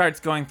 Sunny starts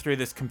going through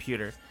this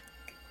computer.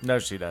 No,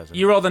 she doesn't.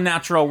 You rolled a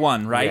natural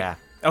 1, right? Yeah.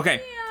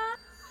 Okay.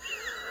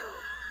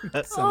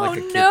 That sounds like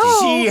a kid. no.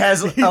 She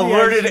has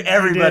alerted she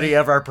everybody did.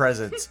 of our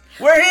presence.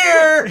 We're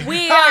here.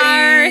 We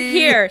are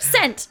here.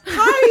 Sent.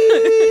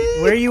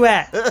 Where are you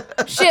at?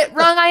 Shit,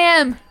 wrong I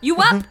am. You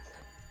up?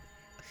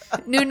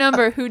 New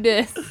number. Who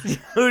dis?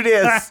 Who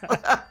dis?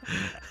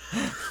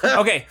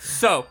 Okay,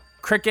 so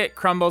Cricket,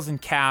 Crumbles, and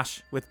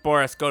Cash with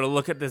Boris go to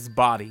look at this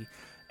body.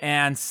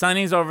 And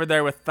Sunny's over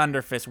there with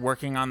Thunderfist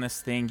working on this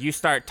thing. You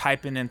start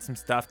typing in some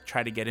stuff to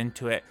try to get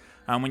into it.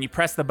 When you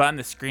press the button,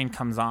 the screen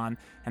comes on,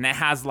 and it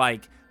has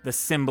like the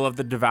symbol of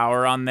the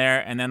Devourer on there,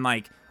 and then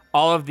like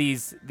all of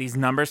these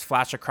numbers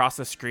flash across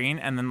the screen,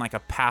 and then like a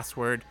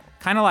password,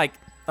 kind of like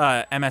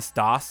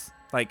MS-DOS,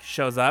 like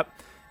shows up,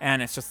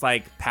 and it's just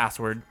like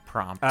password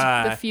prompt.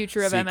 The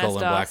future of C://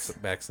 MS-DOS.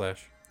 backslash.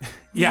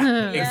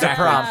 Yeah, It's a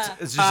exactly.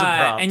 prompt. It's just a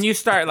prompt. And you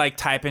start like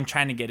typing,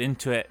 trying to get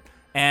into it,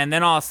 and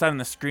then all of a sudden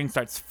the screen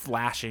starts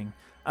flashing,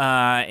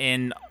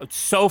 in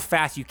so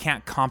fast you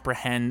can't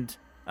comprehend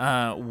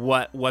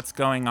what's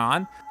going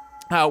on.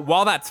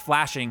 While that's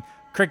flashing,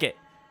 Cricket,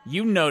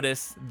 you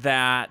notice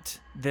that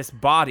this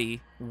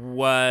body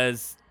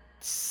was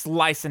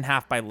sliced in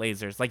half by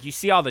lasers. Like you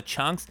see all the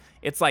chunks,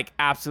 it's like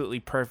absolutely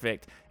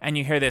perfect, and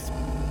you hear this.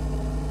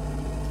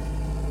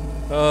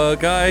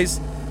 Guys,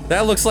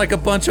 that looks like a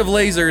bunch of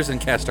lasers, and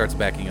Cash starts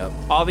backing up.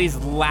 All these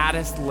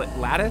lattice,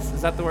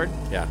 is that the word?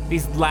 Yeah.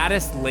 These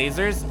lattice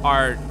lasers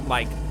are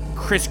like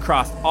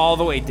crisscrossed all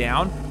the way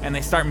down, and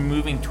they start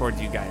moving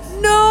towards you guys.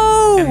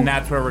 No! And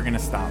that's where we're gonna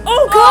stop.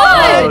 Oh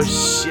God! Oh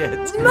shit.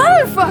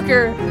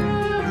 Motherfucker!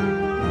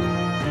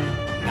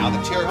 Now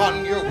that you're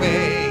on your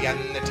way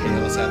and the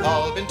tales have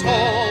all been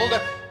told,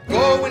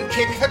 go and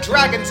kick a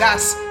dragon's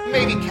ass,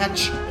 maybe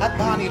catch a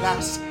bonny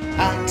lass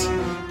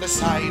at the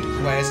side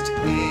quest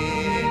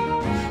inn.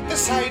 The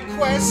side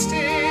quest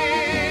inn.